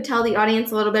you could tell the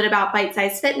audience a little bit about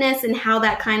Bite-Sized Fitness and how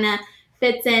that kind of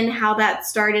fits in, how that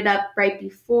started up right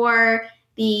before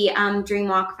the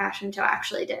Dreamwalk fashion show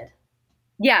actually did.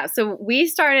 Yeah, so we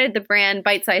started the brand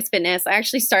Bite-Sized Fitness. I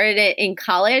actually started it in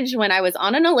college when I was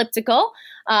on an elliptical.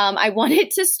 I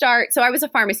wanted to start, so I was a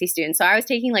pharmacy student, so I was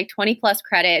taking like 20 plus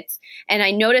credits, and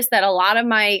I noticed that a lot of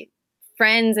my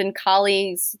friends and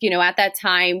colleagues, at that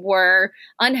time were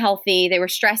unhealthy. They were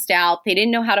stressed out. They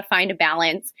didn't know how to find a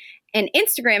balance. And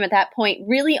Instagram at that point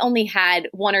really only had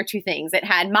one or two things. It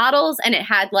had models and it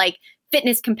had like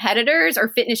fitness competitors or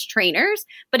fitness trainers,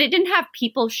 but it didn't have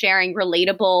people sharing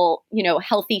relatable,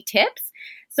 healthy tips.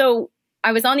 So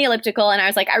I was on the elliptical and I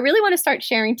was like, I really want to start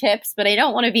sharing tips, but I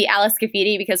don't want to be Alice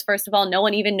Scafidi because first of all, no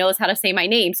one even knows how to say my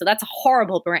name. So that's a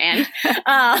horrible brand.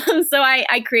 So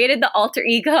I created the alter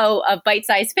ego of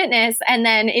Bite-Sized Fitness, and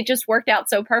then it just worked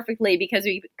out so perfectly because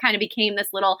we kind of became this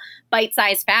little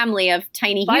bite-sized family of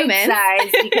tiny humans.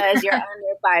 Bite-sized because you're under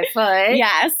 5 foot.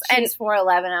 Yes. She's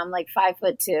 4'11". I'm like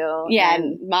 5'2". Yeah.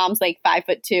 And mom's like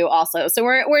 5'2" also. So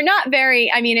we're not very,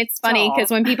 it's funny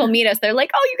because when people meet us, they're like,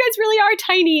 oh, you guys really are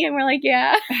tiny. And we're like, yeah.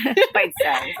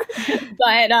 Bite-sized.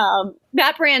 But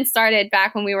that brand started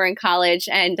back when we were in college,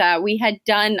 and we had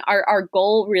done our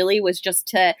goal really was just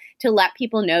to let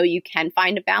people know you can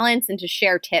find a balance and to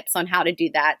share tips on how to do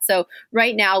that. So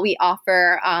right now we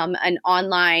offer an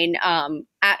online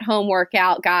at-home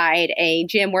workout guide, a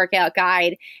gym workout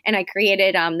guide, and I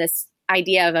created this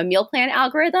idea of a meal plan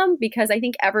algorithm because I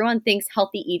think everyone thinks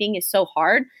healthy eating is so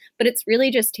hard, but it's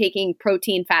really just taking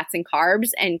protein, fats, and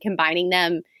carbs and combining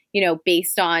them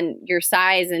based on your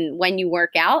size and when you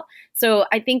work out. So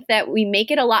I think that we make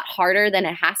it a lot harder than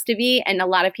it has to be. And a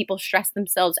lot of people stress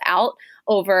themselves out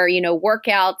over,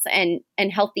 workouts and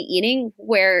healthy eating,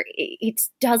 where it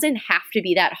doesn't have to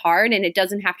be that hard and it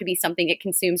doesn't have to be something that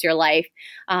consumes your life.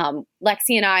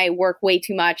 Lexi and I work way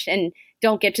too much and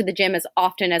don't get to the gym as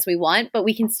often as we want, but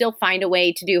we can still find a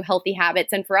way to do healthy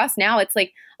habits. And for us now, it's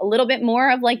like a little bit more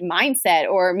of like mindset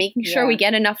or making sure we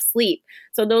get enough sleep.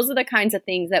 So those are the kinds of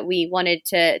things that we wanted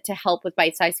to help with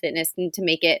Bite-Sized Fitness and to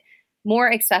make it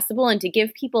more accessible and to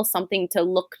give people something to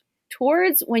look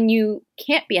towards when you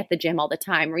can't be at the gym all the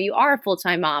time, or you are a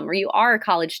full-time mom, or you are a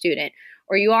college student,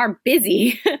 or you are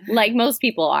busy like most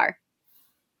people are.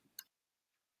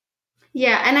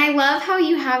 Yeah, and I love how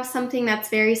you have something that's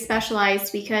very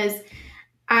specialized, because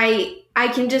I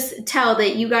can just tell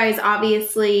that you guys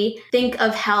obviously think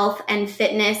of health and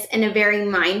fitness in a very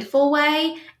mindful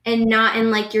way and not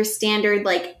in like your standard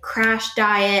like crash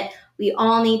diet. We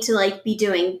all need to like be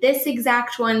doing this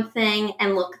exact one thing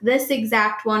and look this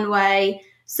exact one way.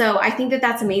 So I think that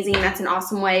that's amazing. That's an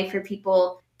awesome way for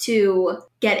people to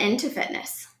get into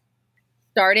fitness.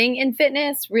 starting in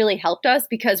fitness really helped us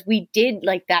because we did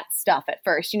like that stuff at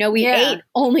first. We ate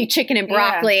only chicken and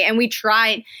broccoli and we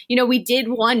tried, we did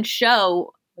one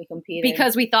show. We competed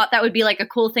because we thought that would be like a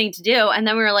cool thing to do. And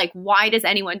then we were like, why does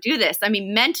anyone do this? I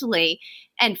mean, mentally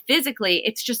and physically,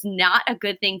 it's just not a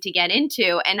good thing to get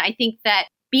into. And I think that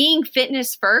being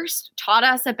fitness first taught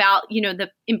us about, the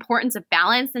importance of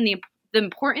balance and the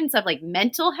importance of like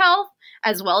mental health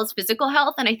as well as physical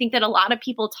health. And I think that a lot of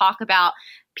people talk about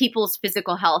people's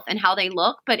physical health and how they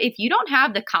look. But if you don't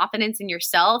have the confidence in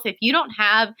yourself, if you don't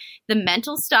have the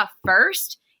mental stuff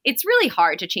first, it's really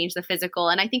hard to change the physical.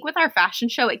 And I think with our fashion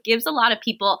show, it gives a lot of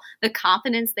people the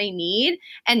confidence they need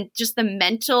and just the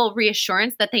mental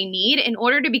reassurance that they need in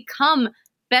order to become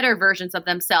better versions of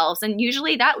themselves. And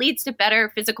usually that leads to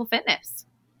better physical fitness.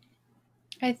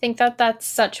 I think that that's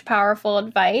such powerful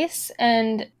advice.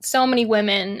 And so many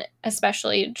women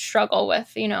especially struggle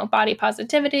with, body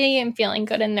positivity and feeling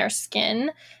good in their skin.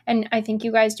 And I think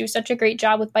you guys do such a great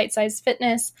job with Bite Size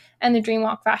Fitness and the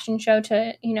Dreamwalk Fashion Show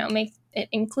to, make it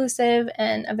inclusive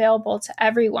and available to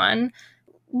everyone.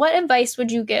 What advice would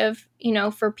you give,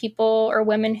 for people or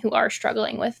women who are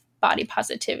struggling with body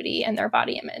positivity and their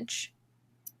body image?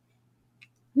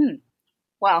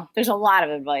 Well, there's a lot of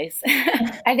advice.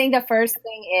 I think the first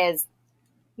thing is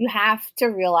you have to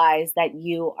realize that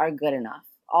you are good enough.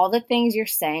 All the things you're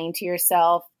saying to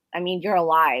yourself, I mean, you're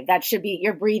alive. That should be,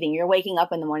 you're breathing, you're waking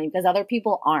up in the morning because other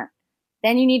people aren't.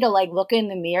 Then you need to look in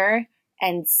the mirror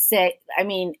and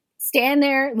stand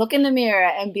there, look in the mirror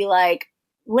and be like,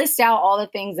 list out all the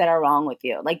things that are wrong with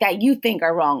you, like that you think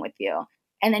are wrong with you.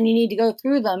 And then you need to go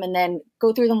through them and then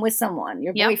go through them with someone,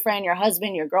 your boyfriend, your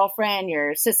husband, your girlfriend,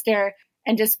 your sister,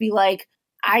 and just be like,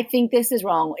 I think this is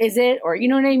wrong. Is it? Or you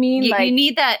know what I mean? You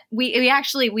need that. We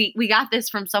actually got this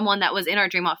from someone that was in our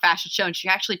Dreamwalk Fashion Show, and she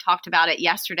actually talked about it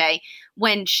yesterday.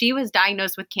 When she was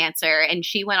diagnosed with cancer and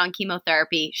she went on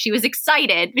chemotherapy, she was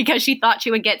excited because she thought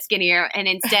she would get skinnier, and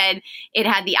instead it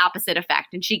had the opposite effect,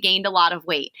 and she gained a lot of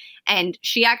weight. And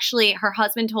her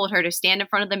husband told her to stand in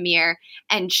front of the mirror,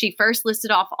 and she first listed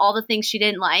off all the things she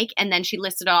didn't like, and then she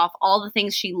listed off all the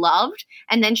things she loved,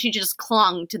 and then she just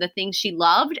clung to the things she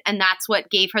loved, and that's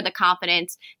what gave her the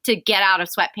confidence to get out of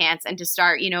sweatpants and to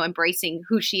start, embracing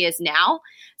who she is now.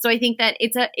 So I think that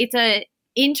it's a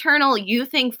internal you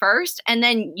thing first, and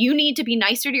then you need to be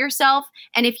nicer to yourself.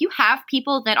 And if you have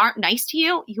people that aren't nice to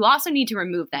you, you also need to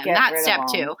remove them. That's step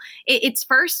two. It's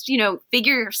first,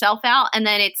 figure yourself out, and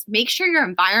then it's make sure your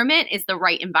environment is the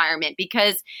right environment.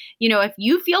 Because, if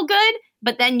you feel good,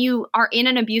 but then you are in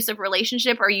an abusive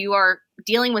relationship or you are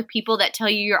dealing with people that tell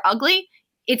you you're ugly,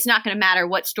 it's not going to matter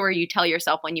what story you tell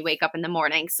yourself when you wake up in the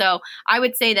morning. So I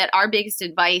would say that our biggest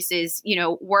advice is,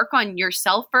 work on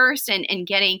yourself first and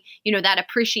getting, that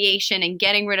appreciation and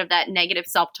getting rid of that negative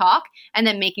self-talk, and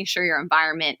then making sure your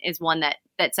environment is one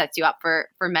that sets you up for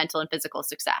mental and physical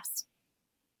success.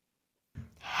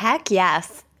 Heck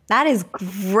yes. That is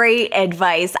great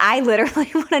advice. I literally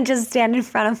want to just stand in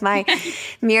front of my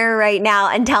mirror right now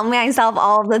and tell myself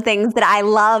all of the things that I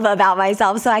love about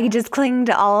myself so I can just cling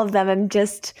to all of them and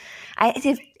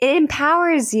it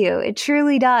empowers you. It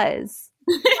truly does.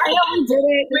 I know we did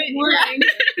it this morning.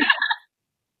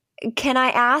 Can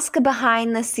I ask a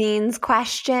behind the scenes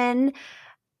question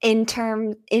in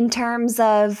terms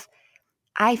of,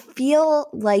 I feel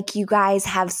like you guys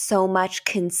have so much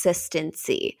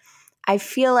consistency. I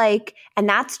feel like, and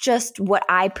that's just what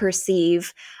I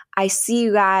perceive. I see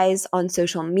you guys on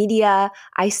social media.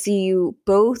 I see you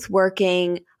both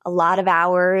working a lot of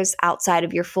hours outside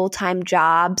of your full-time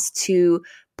jobs to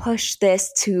push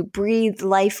this, to breathe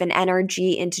life and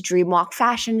energy into Dreamwalk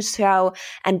Fashion Show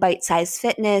and Bite Size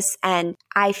Fitness. And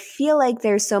I feel like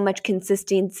there's so much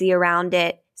consistency around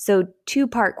it. So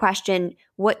two-part question,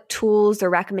 what tools or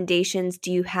recommendations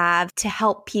do you have to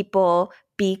help people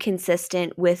be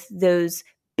consistent with those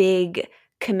big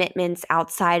commitments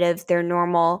outside of their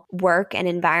normal work and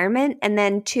environment? And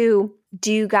then two,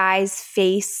 do you guys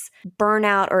face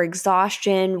burnout or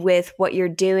exhaustion with what you're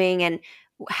doing, and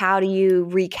how do you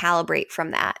recalibrate from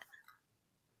that?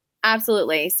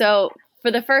 Absolutely. So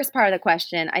for the first part of the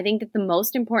question, I think that the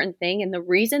most important thing, and the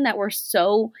reason that we're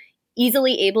so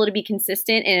easily able to be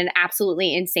consistent in an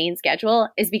absolutely insane schedule,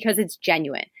 is because it's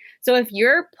genuine. So if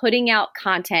you're putting out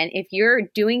content, if you're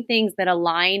doing things that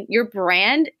align, your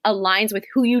brand aligns with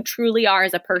who you truly are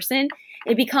as a person,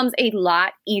 it becomes a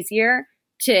lot easier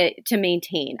to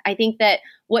maintain. I think that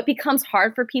what becomes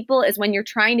hard for people is when you're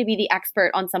trying to be the expert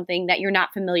on something that you're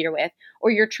not familiar with, or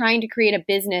you're trying to create a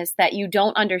business that you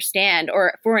don't understand,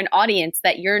 or for an audience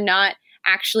that you're not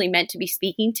actually meant to be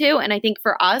speaking to. And I think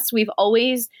for us, we've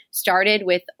always started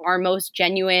with our most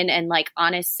genuine and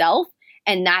honest self.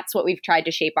 And that's what we've tried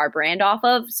to shape our brand off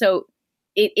of. So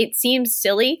it seems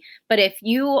silly, but if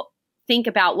you think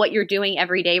about what you're doing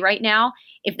every day right now,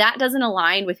 if that doesn't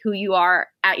align with who you are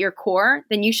at your core,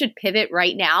 then you should pivot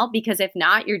right now, because if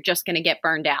not, you're just going to get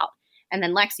burned out. And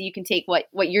then Lexi, you can take what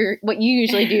you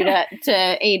usually do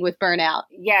to aid with burnout.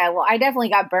 Yeah, well, I definitely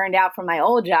got burned out from my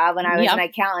old job when I was an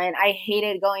accountant. I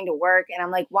hated going to work, and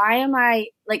I'm like, why am I,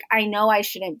 like, I know I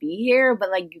shouldn't be here, but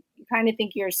like you kind of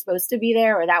think you're supposed to be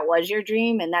there, or that was your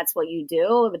dream and that's what you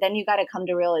do. But then you got to come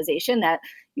to realization that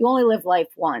you only live life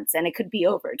once and it could be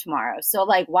over tomorrow. So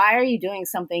like, why are you doing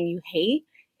something you hate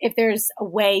if there's a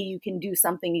way you can do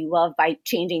something you love by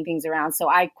changing things around? So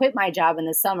I quit my job in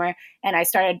the summer and I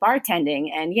started bartending.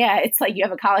 And yeah, it's like you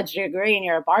have a college degree and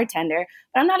you're a bartender,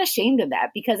 but I'm not ashamed of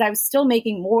that because I was still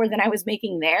making more than I was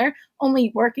making there,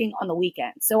 only working on the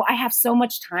weekend. So I have so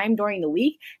much time during the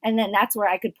week. And then that's where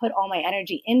I could put all my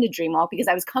energy into DreamWalk, because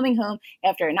I was coming home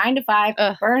after a 9 to 5,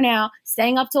 burnout,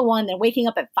 staying up till 1, then waking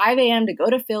up at 5 a.m. to go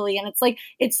to Philly. And it's like,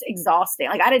 it's exhausting.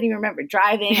 Like, I didn't even remember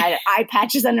driving. I had eye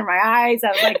patches under my eyes.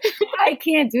 I was like, I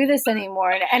can't do this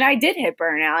anymore. And I did hit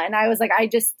burnout. And I was like,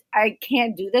 I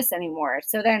can't do this anymore.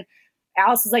 So then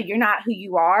Alice was like, you're not who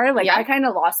you are. Like, I kind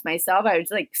of lost myself. I was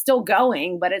like still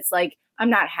going, but it's like, I'm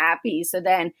not happy. So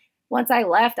then once I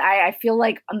left, I feel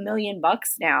like $1 million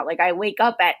now. Like, I wake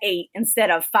up at 8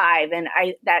 instead of 5. And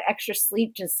that extra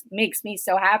sleep just makes me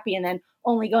so happy. And then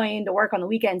only going into work on the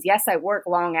weekends. Yes, I work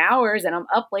long hours and I'm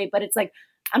up late, but it's like,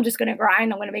 I'm just going to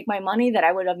grind. I'm going to make my money that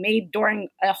I would have made during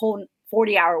a whole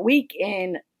 40-hour week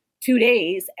in 2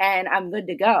 days, and I'm good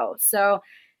to go. So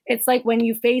it's like when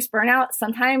you face burnout,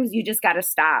 sometimes you just got to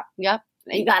stop. Yep.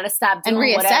 You got to stop doing and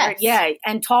reassess. Whatever. Yeah.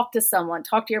 And talk to someone,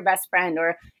 talk to your best friend,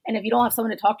 and if you don't have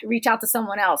someone to talk to, reach out to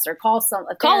someone else or call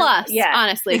us. Yeah.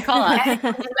 Honestly, call us.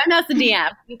 Send us a DM.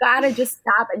 You got to just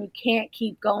stop, and you can't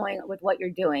keep going with what you're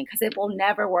doing because it will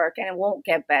never work and it won't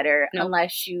get better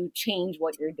unless you change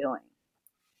what you're doing.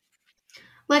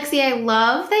 Lexi, I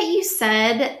love that you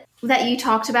said that you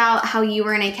talked about how you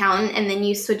were an accountant and then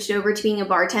you switched over to being a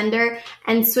bartender,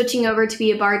 and switching over to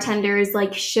be a bartender is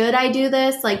like, should I do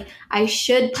this? Like, I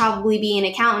should probably be an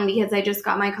accountant because I just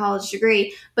got my college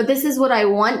degree, but this is what I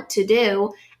want to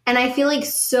do. And I feel like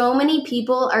so many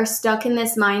people are stuck in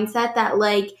this mindset that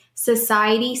like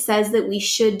society says that we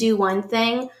should do one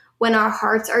thing when our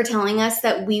hearts are telling us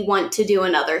that we want to do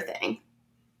another thing.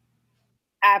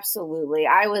 Absolutely.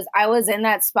 I was in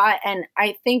that spot, and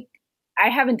I think I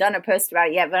haven't done a post about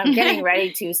it yet, but I'm getting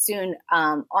ready to soon.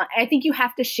 I think you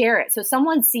have to share it. So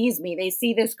someone sees me, they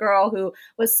see this girl who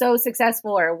was so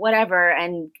successful or whatever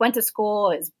and went to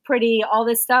school, is pretty, all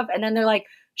this stuff. And then they're like,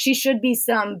 she should be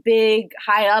some big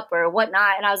high up or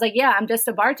whatnot. And I was like, yeah, I'm just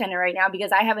a bartender right now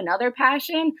because I have another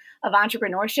passion of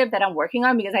entrepreneurship that I'm working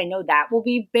on because I know that will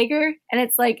be bigger. And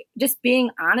it's like just being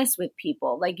honest with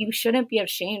people. Like, you shouldn't be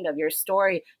ashamed of your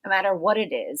story, no matter what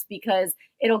it is, because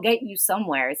it'll get you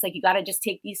somewhere. It's like, you got to just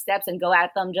take these steps and go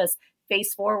at them, just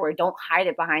face forward. Don't hide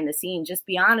it behind the scenes. Just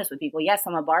be honest with people. Yes,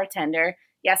 I'm a bartender.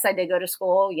 Yes, I did go to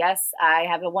school. Yes, I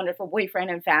have a wonderful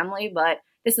boyfriend and family, but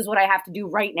this is what I have to do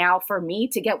right now for me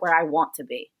to get where I want to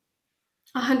be.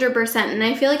 100%. And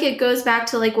I feel like it goes back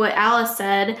to like what Alice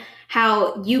said,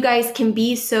 how you guys can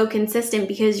be so consistent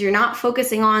because you're not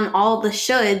focusing on all the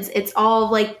shoulds. It's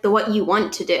all like what you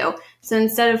want to do. So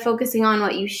instead of focusing on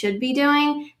what you should be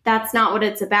doing, that's not what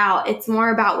it's about. It's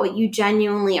more about what you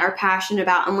genuinely are passionate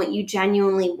about and what you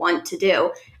genuinely want to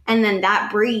do. And then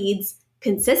that breeds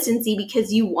consistency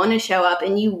because you want to show up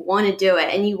and you want to do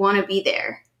it and you want to be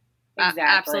there. Exactly.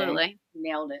 Absolutely.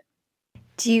 Nailed it.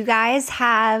 Do you guys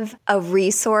have a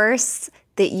resource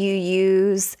that you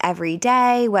use every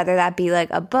day, whether that be like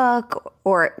a book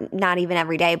or not even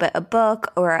every day, but a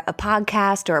book or a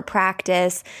podcast or a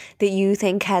practice that you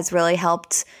think has really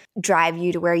helped drive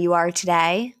you to where you are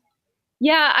today?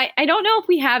 Yeah, I don't know if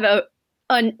we have a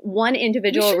one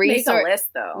individual resource. Make a list,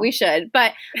 though. We should.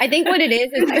 But I think what it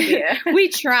is we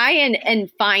try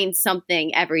and find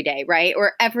something every day, right?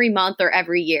 Or every month or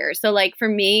every year. So like for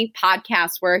me,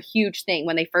 podcasts were a huge thing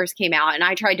when they first came out, and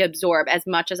I tried to absorb as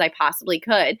much as I possibly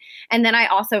could. And then I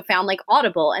also found like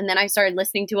Audible, and then I started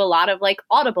listening to a lot of like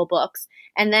Audible books.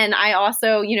 And then I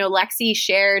also, Lexi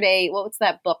shared what's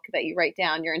that book that you write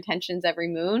down your intentions every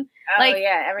moon? Oh,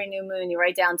 yeah. Every new moon, you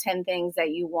write down 10 things that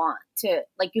you want to,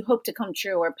 like, you hope to come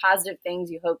true, or positive things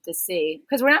you hope to see.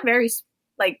 Because we're not very,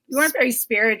 we weren't very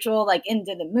spiritual, like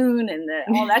into the moon and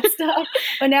all that stuff.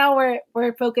 But now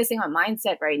we're focusing on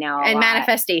mindset right now. And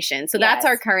manifestation. So that's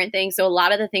our current thing. So a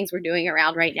lot of the things we're doing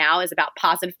around right now is about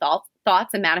positive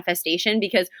thoughts and manifestation,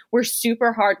 because we're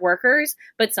super hard workers,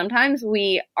 but sometimes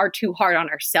we are too hard on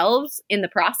ourselves in the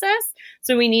process.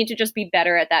 So we need to just be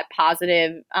better at that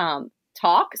positive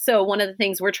talk. So one of the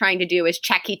things we're trying to do is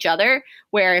check each other,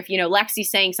 where if, Lexi's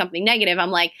saying something negative,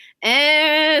 I'm like,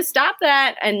 stop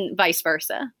that, and vice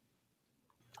versa.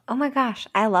 Oh my gosh,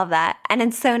 I love that. And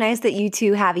it's so nice that you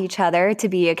two have each other to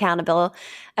be accountable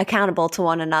to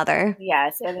one another.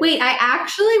 Yes. Wait, I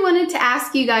actually wanted to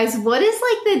ask you guys, what is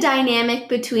like the dynamic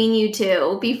between you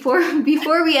two before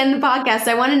we end the podcast?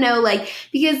 I want to know, like,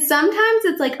 because sometimes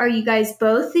it's like, are you guys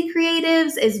both the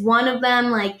creatives? Is one of them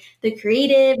like the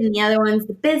creative and the other one's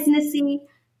the businessy?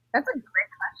 That's a great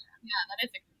question. Yeah, that is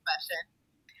a good question.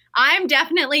 I'm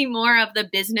definitely more of the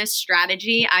business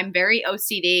strategy. I'm very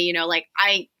OCD, like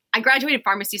I graduated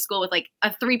pharmacy school with like a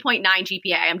 3.9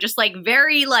 GPA. I'm just like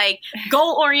very like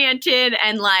goal oriented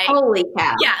and like, holy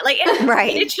cow. Yeah. Like,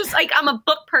 Right. It's just like, I'm a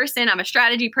book person. I'm a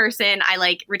strategy person. I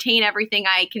like retain everything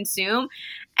I consume.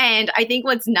 And I think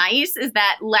what's nice is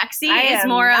that Lexi is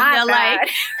more of the like,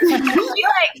 she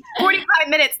like 45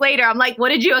 minutes later, I'm like, what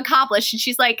did you accomplish? And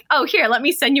she's like, oh, here, let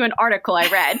me send you an article I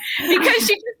read, because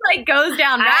she just like goes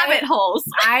down rabbit holes.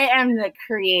 I am the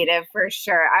creative for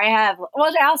sure.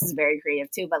 Alice is very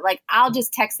creative too, but like I'll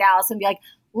just text Alice and be like,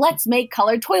 let's make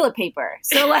colored toilet paper.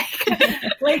 So like,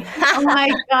 oh my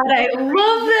God, I love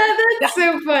that. That's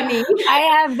so funny.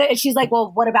 She's like,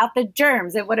 well, what about the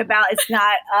germs? And what about it's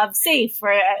not safe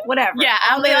for whatever? Yeah.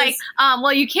 I'll be like,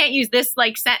 well, you can't use this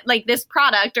like this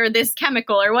product or this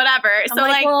chemical or whatever. I'm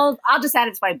like, well, I'll just add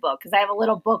it to my book, because I have a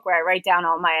little book where I write down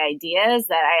all my ideas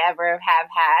that I ever have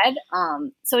had.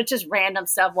 So it's just random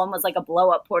stuff. One was like a blow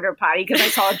up porta potty, because I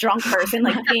saw a drunk person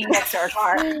like peeing next to our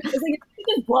car. I was like, you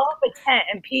just blow up a tent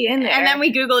and pee in there. And then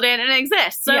we Googled it and it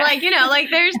exists. So there's,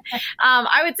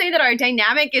 I would say that our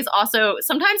dynamic is also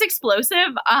sometimes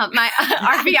explosive. Our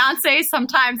fiancés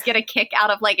sometimes get a kick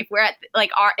out of like, if we're at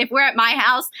my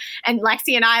house and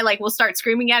Lexi and I like will start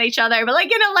screaming at each other, but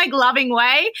like in a like loving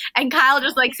way. And Kyle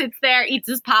just like sits there, eats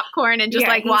his popcorn and just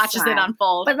like watches it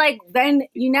unfold. But like, then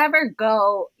you never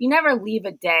leave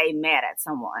a day mad at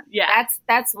someone. Yeah.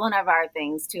 That's one of our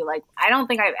things too. Like, I don't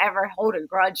think I've ever hold a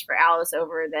grudge for Alice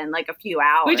over than like a few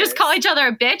hours. We just call each other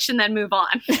a bitch and then move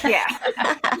on. Yeah.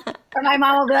 Or my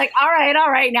mom will be like, all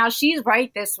right. Now she's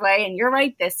right this way and you're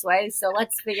right this way. So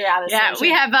let's figure out a solution.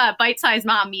 We have a bite-sized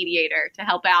mom mediator to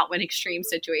help out when extreme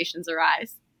situations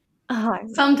arise. Oh,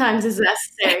 sometimes it's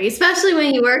necessary, especially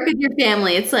when you work with your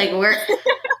family. It's like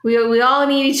we all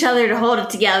need each other to hold it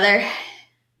together.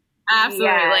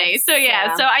 Absolutely.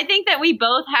 Yes. So I think that we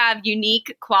both have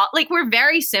unique like we're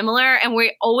very similar and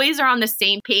we always are on the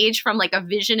same page from like a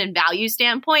vision and value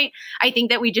standpoint. I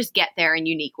think that we just get there in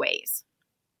unique ways.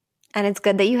 And it's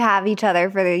good that you have each other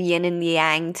for the yin and the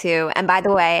yang too. And by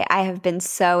the way, I have been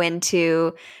so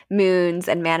into moons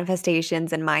and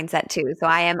manifestations and mindset too. So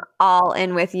I am all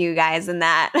in with you guys in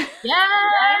that.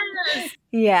 Yes.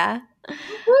 Yeah.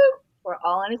 We're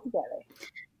all in it together.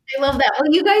 I love that.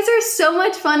 Well, you guys are so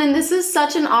much fun, and this is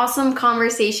such an awesome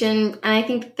conversation. And I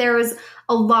think there was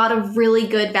a lot of really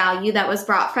good value that was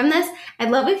brought from this.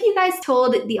 I'd love if you guys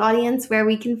told the audience where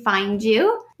we can find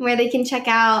you, where they can check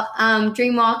out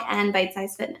Dreamwalk and Bite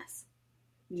Size Fitness.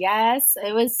 Yes,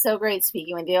 it was so great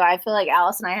speaking with you. I feel like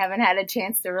Alice and I haven't had a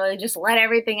chance to really just let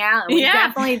everything out. And we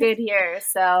definitely did here.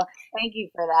 So thank you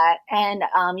for that. And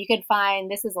you can find,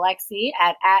 this is Lexi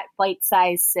at Bite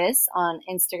Size Sis on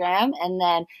Instagram. And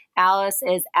then Alice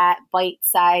is at Bite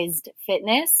Sized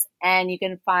Fitness. And you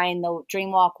can find the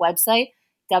Dreamwalk website,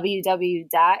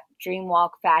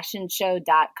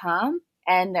 www.dreamwalkfashionshow.com.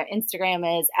 And their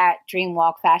Instagram is at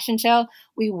Dreamwalk Fashion Show.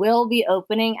 We will be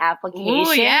opening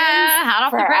applications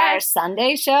for our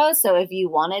Sunday show. So if you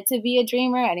wanted to be a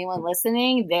dreamer, anyone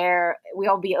listening,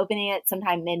 we'll be opening it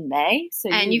sometime mid-May.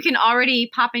 And you can already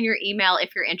pop in your email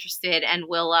if you're interested, and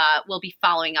we'll be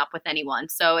following up with anyone.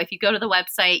 So if you go to the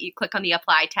website, you click on the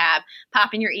apply tab,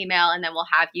 pop in your email, and then we'll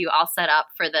have you all set up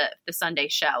for the Sunday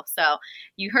show. So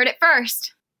you heard it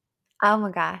first. Oh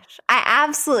my gosh. I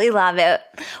absolutely love it.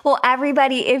 Well,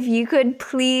 everybody, if you could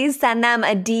please send them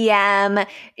a DM,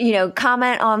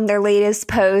 comment on their latest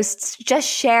posts, just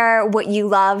share what you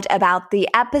loved about the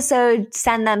episode,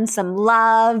 send them some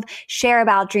love, share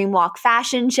about Dreamwalk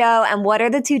Fashion Show, and what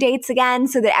are the 2 dates again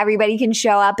so that everybody can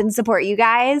show up and support you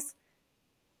guys?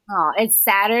 Oh, it's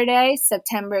Saturday,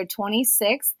 September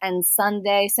 26th and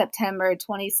Sunday, September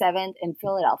 27th in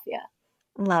Philadelphia.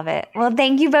 Love it. Well,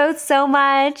 thank you both so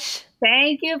much.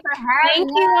 Thank you for having us. Thank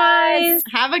you, guys.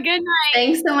 Have a good night.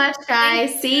 Thanks so much,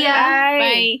 guys. See ya.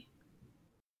 Bye.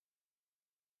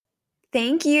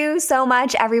 Thank you so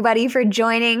much, everybody, for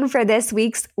joining for this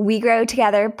week's We Grow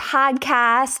Together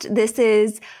podcast. This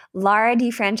is Laura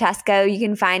DiFrancesco. You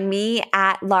can find me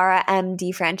at Laura M.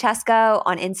 DiFrancesco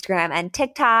on Instagram and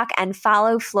TikTok, and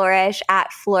follow Flourish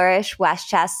at Flourish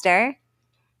Westchester.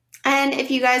 And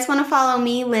if you guys want to follow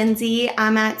me, Lindsay,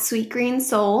 I'm at Sweet Green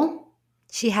Soul.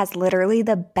 She has literally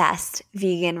the best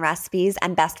vegan recipes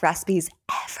and best recipes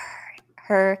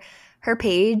ever. Her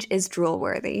page is drool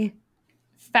worthy.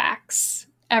 Facts.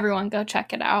 Everyone go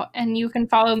check it out. And you can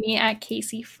follow me at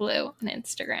Casey Flew on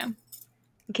Instagram.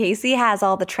 Casey has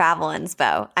all the travel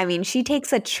inspo. I mean, she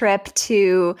takes a trip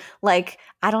to, like,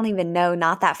 I don't even know,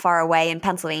 not that far away in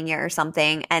Pennsylvania or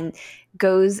something, and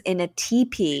goes in a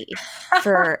teepee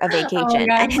for a vacation. Oh,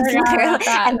 God,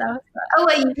 and a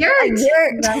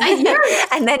yurt.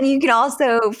 And then you can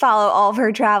also follow all of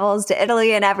her travels to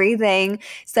Italy and everything.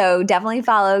 So definitely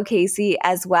follow Casey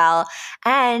as well.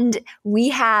 And we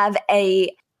have a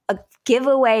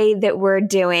giveaway that we're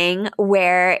doing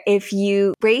where if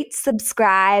you rate,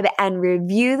 subscribe, and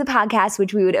review the podcast,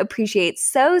 which we would appreciate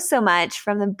so much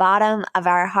from the bottom of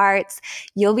our hearts,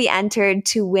 you'll be entered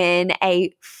to win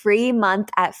a free month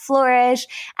at Flourish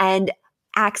and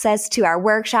access to our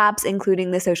workshops,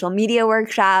 including the social media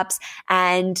workshops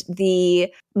and the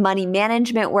money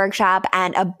management workshop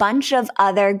and a bunch of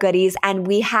other goodies. And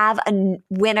we have a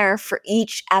winner for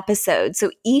each episode.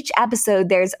 So each episode,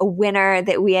 there's a winner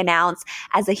that we announce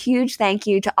as a huge thank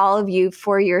you to all of you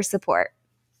for your support.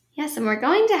 Yes, and we're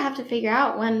going to have to figure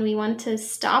out when we want to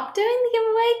stop doing the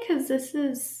giveaway,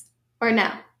 because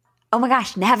no. Oh my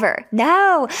gosh, never.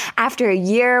 No. After a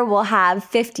year, we'll have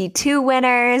 52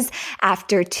 winners.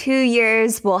 After 2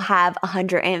 years, we'll have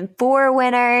 104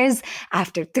 winners.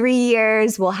 After 3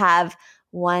 years, we'll have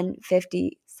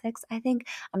 156, I think.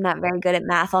 I'm not very good at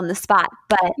math on the spot,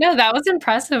 but. No, that was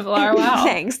impressive, Laura. Wow.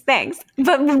 Thanks.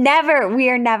 But we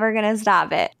are never going to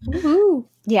stop it. Woo-hoo.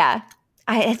 Yeah.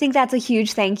 I think that's a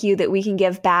huge thank you that we can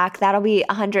give back. That'll be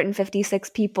 156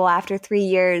 people after 3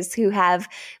 years who have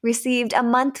received a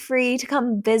month free to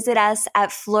come visit us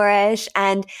at Flourish.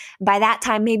 And by that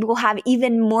time, maybe we'll have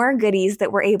even more goodies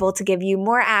that we're able to give you,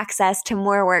 more access to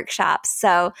more workshops.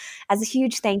 So as a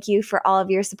huge thank you for all of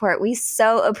your support, we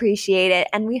so appreciate it.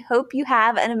 And we hope you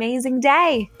have an amazing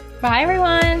day. Bye,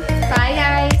 everyone. Bye,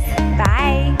 guys.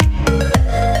 Bye.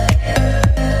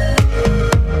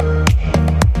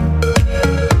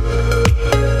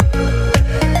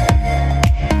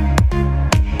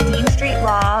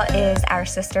 Is our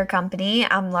sister company.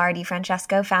 I'm Laura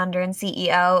DiFrancesco, founder and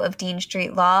CEO of Dean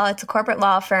Street Law. It's a corporate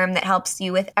law firm that helps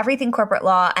you with everything corporate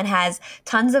law and has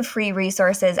tons of free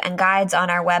resources and guides on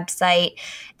our website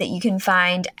that you can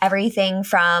find everything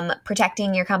from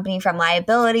protecting your company from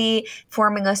liability,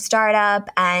 forming a startup,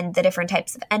 and the different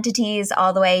types of entities,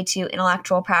 all the way to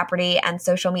intellectual property and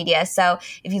social media. So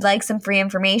if you'd like some free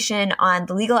information on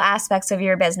the legal aspects of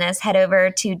your business, head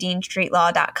over to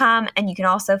deanstreetlaw.com, and you can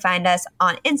also find us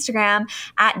on Instagram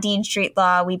at Dean Street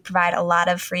Law. We provide a lot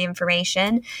of free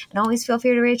information, and always feel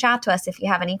free to reach out to us if you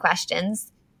have any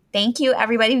questions. Thank you,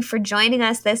 everybody, for joining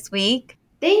us this week.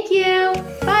 Thank you.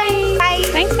 Bye. Bye.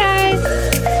 Thanks,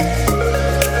 guys.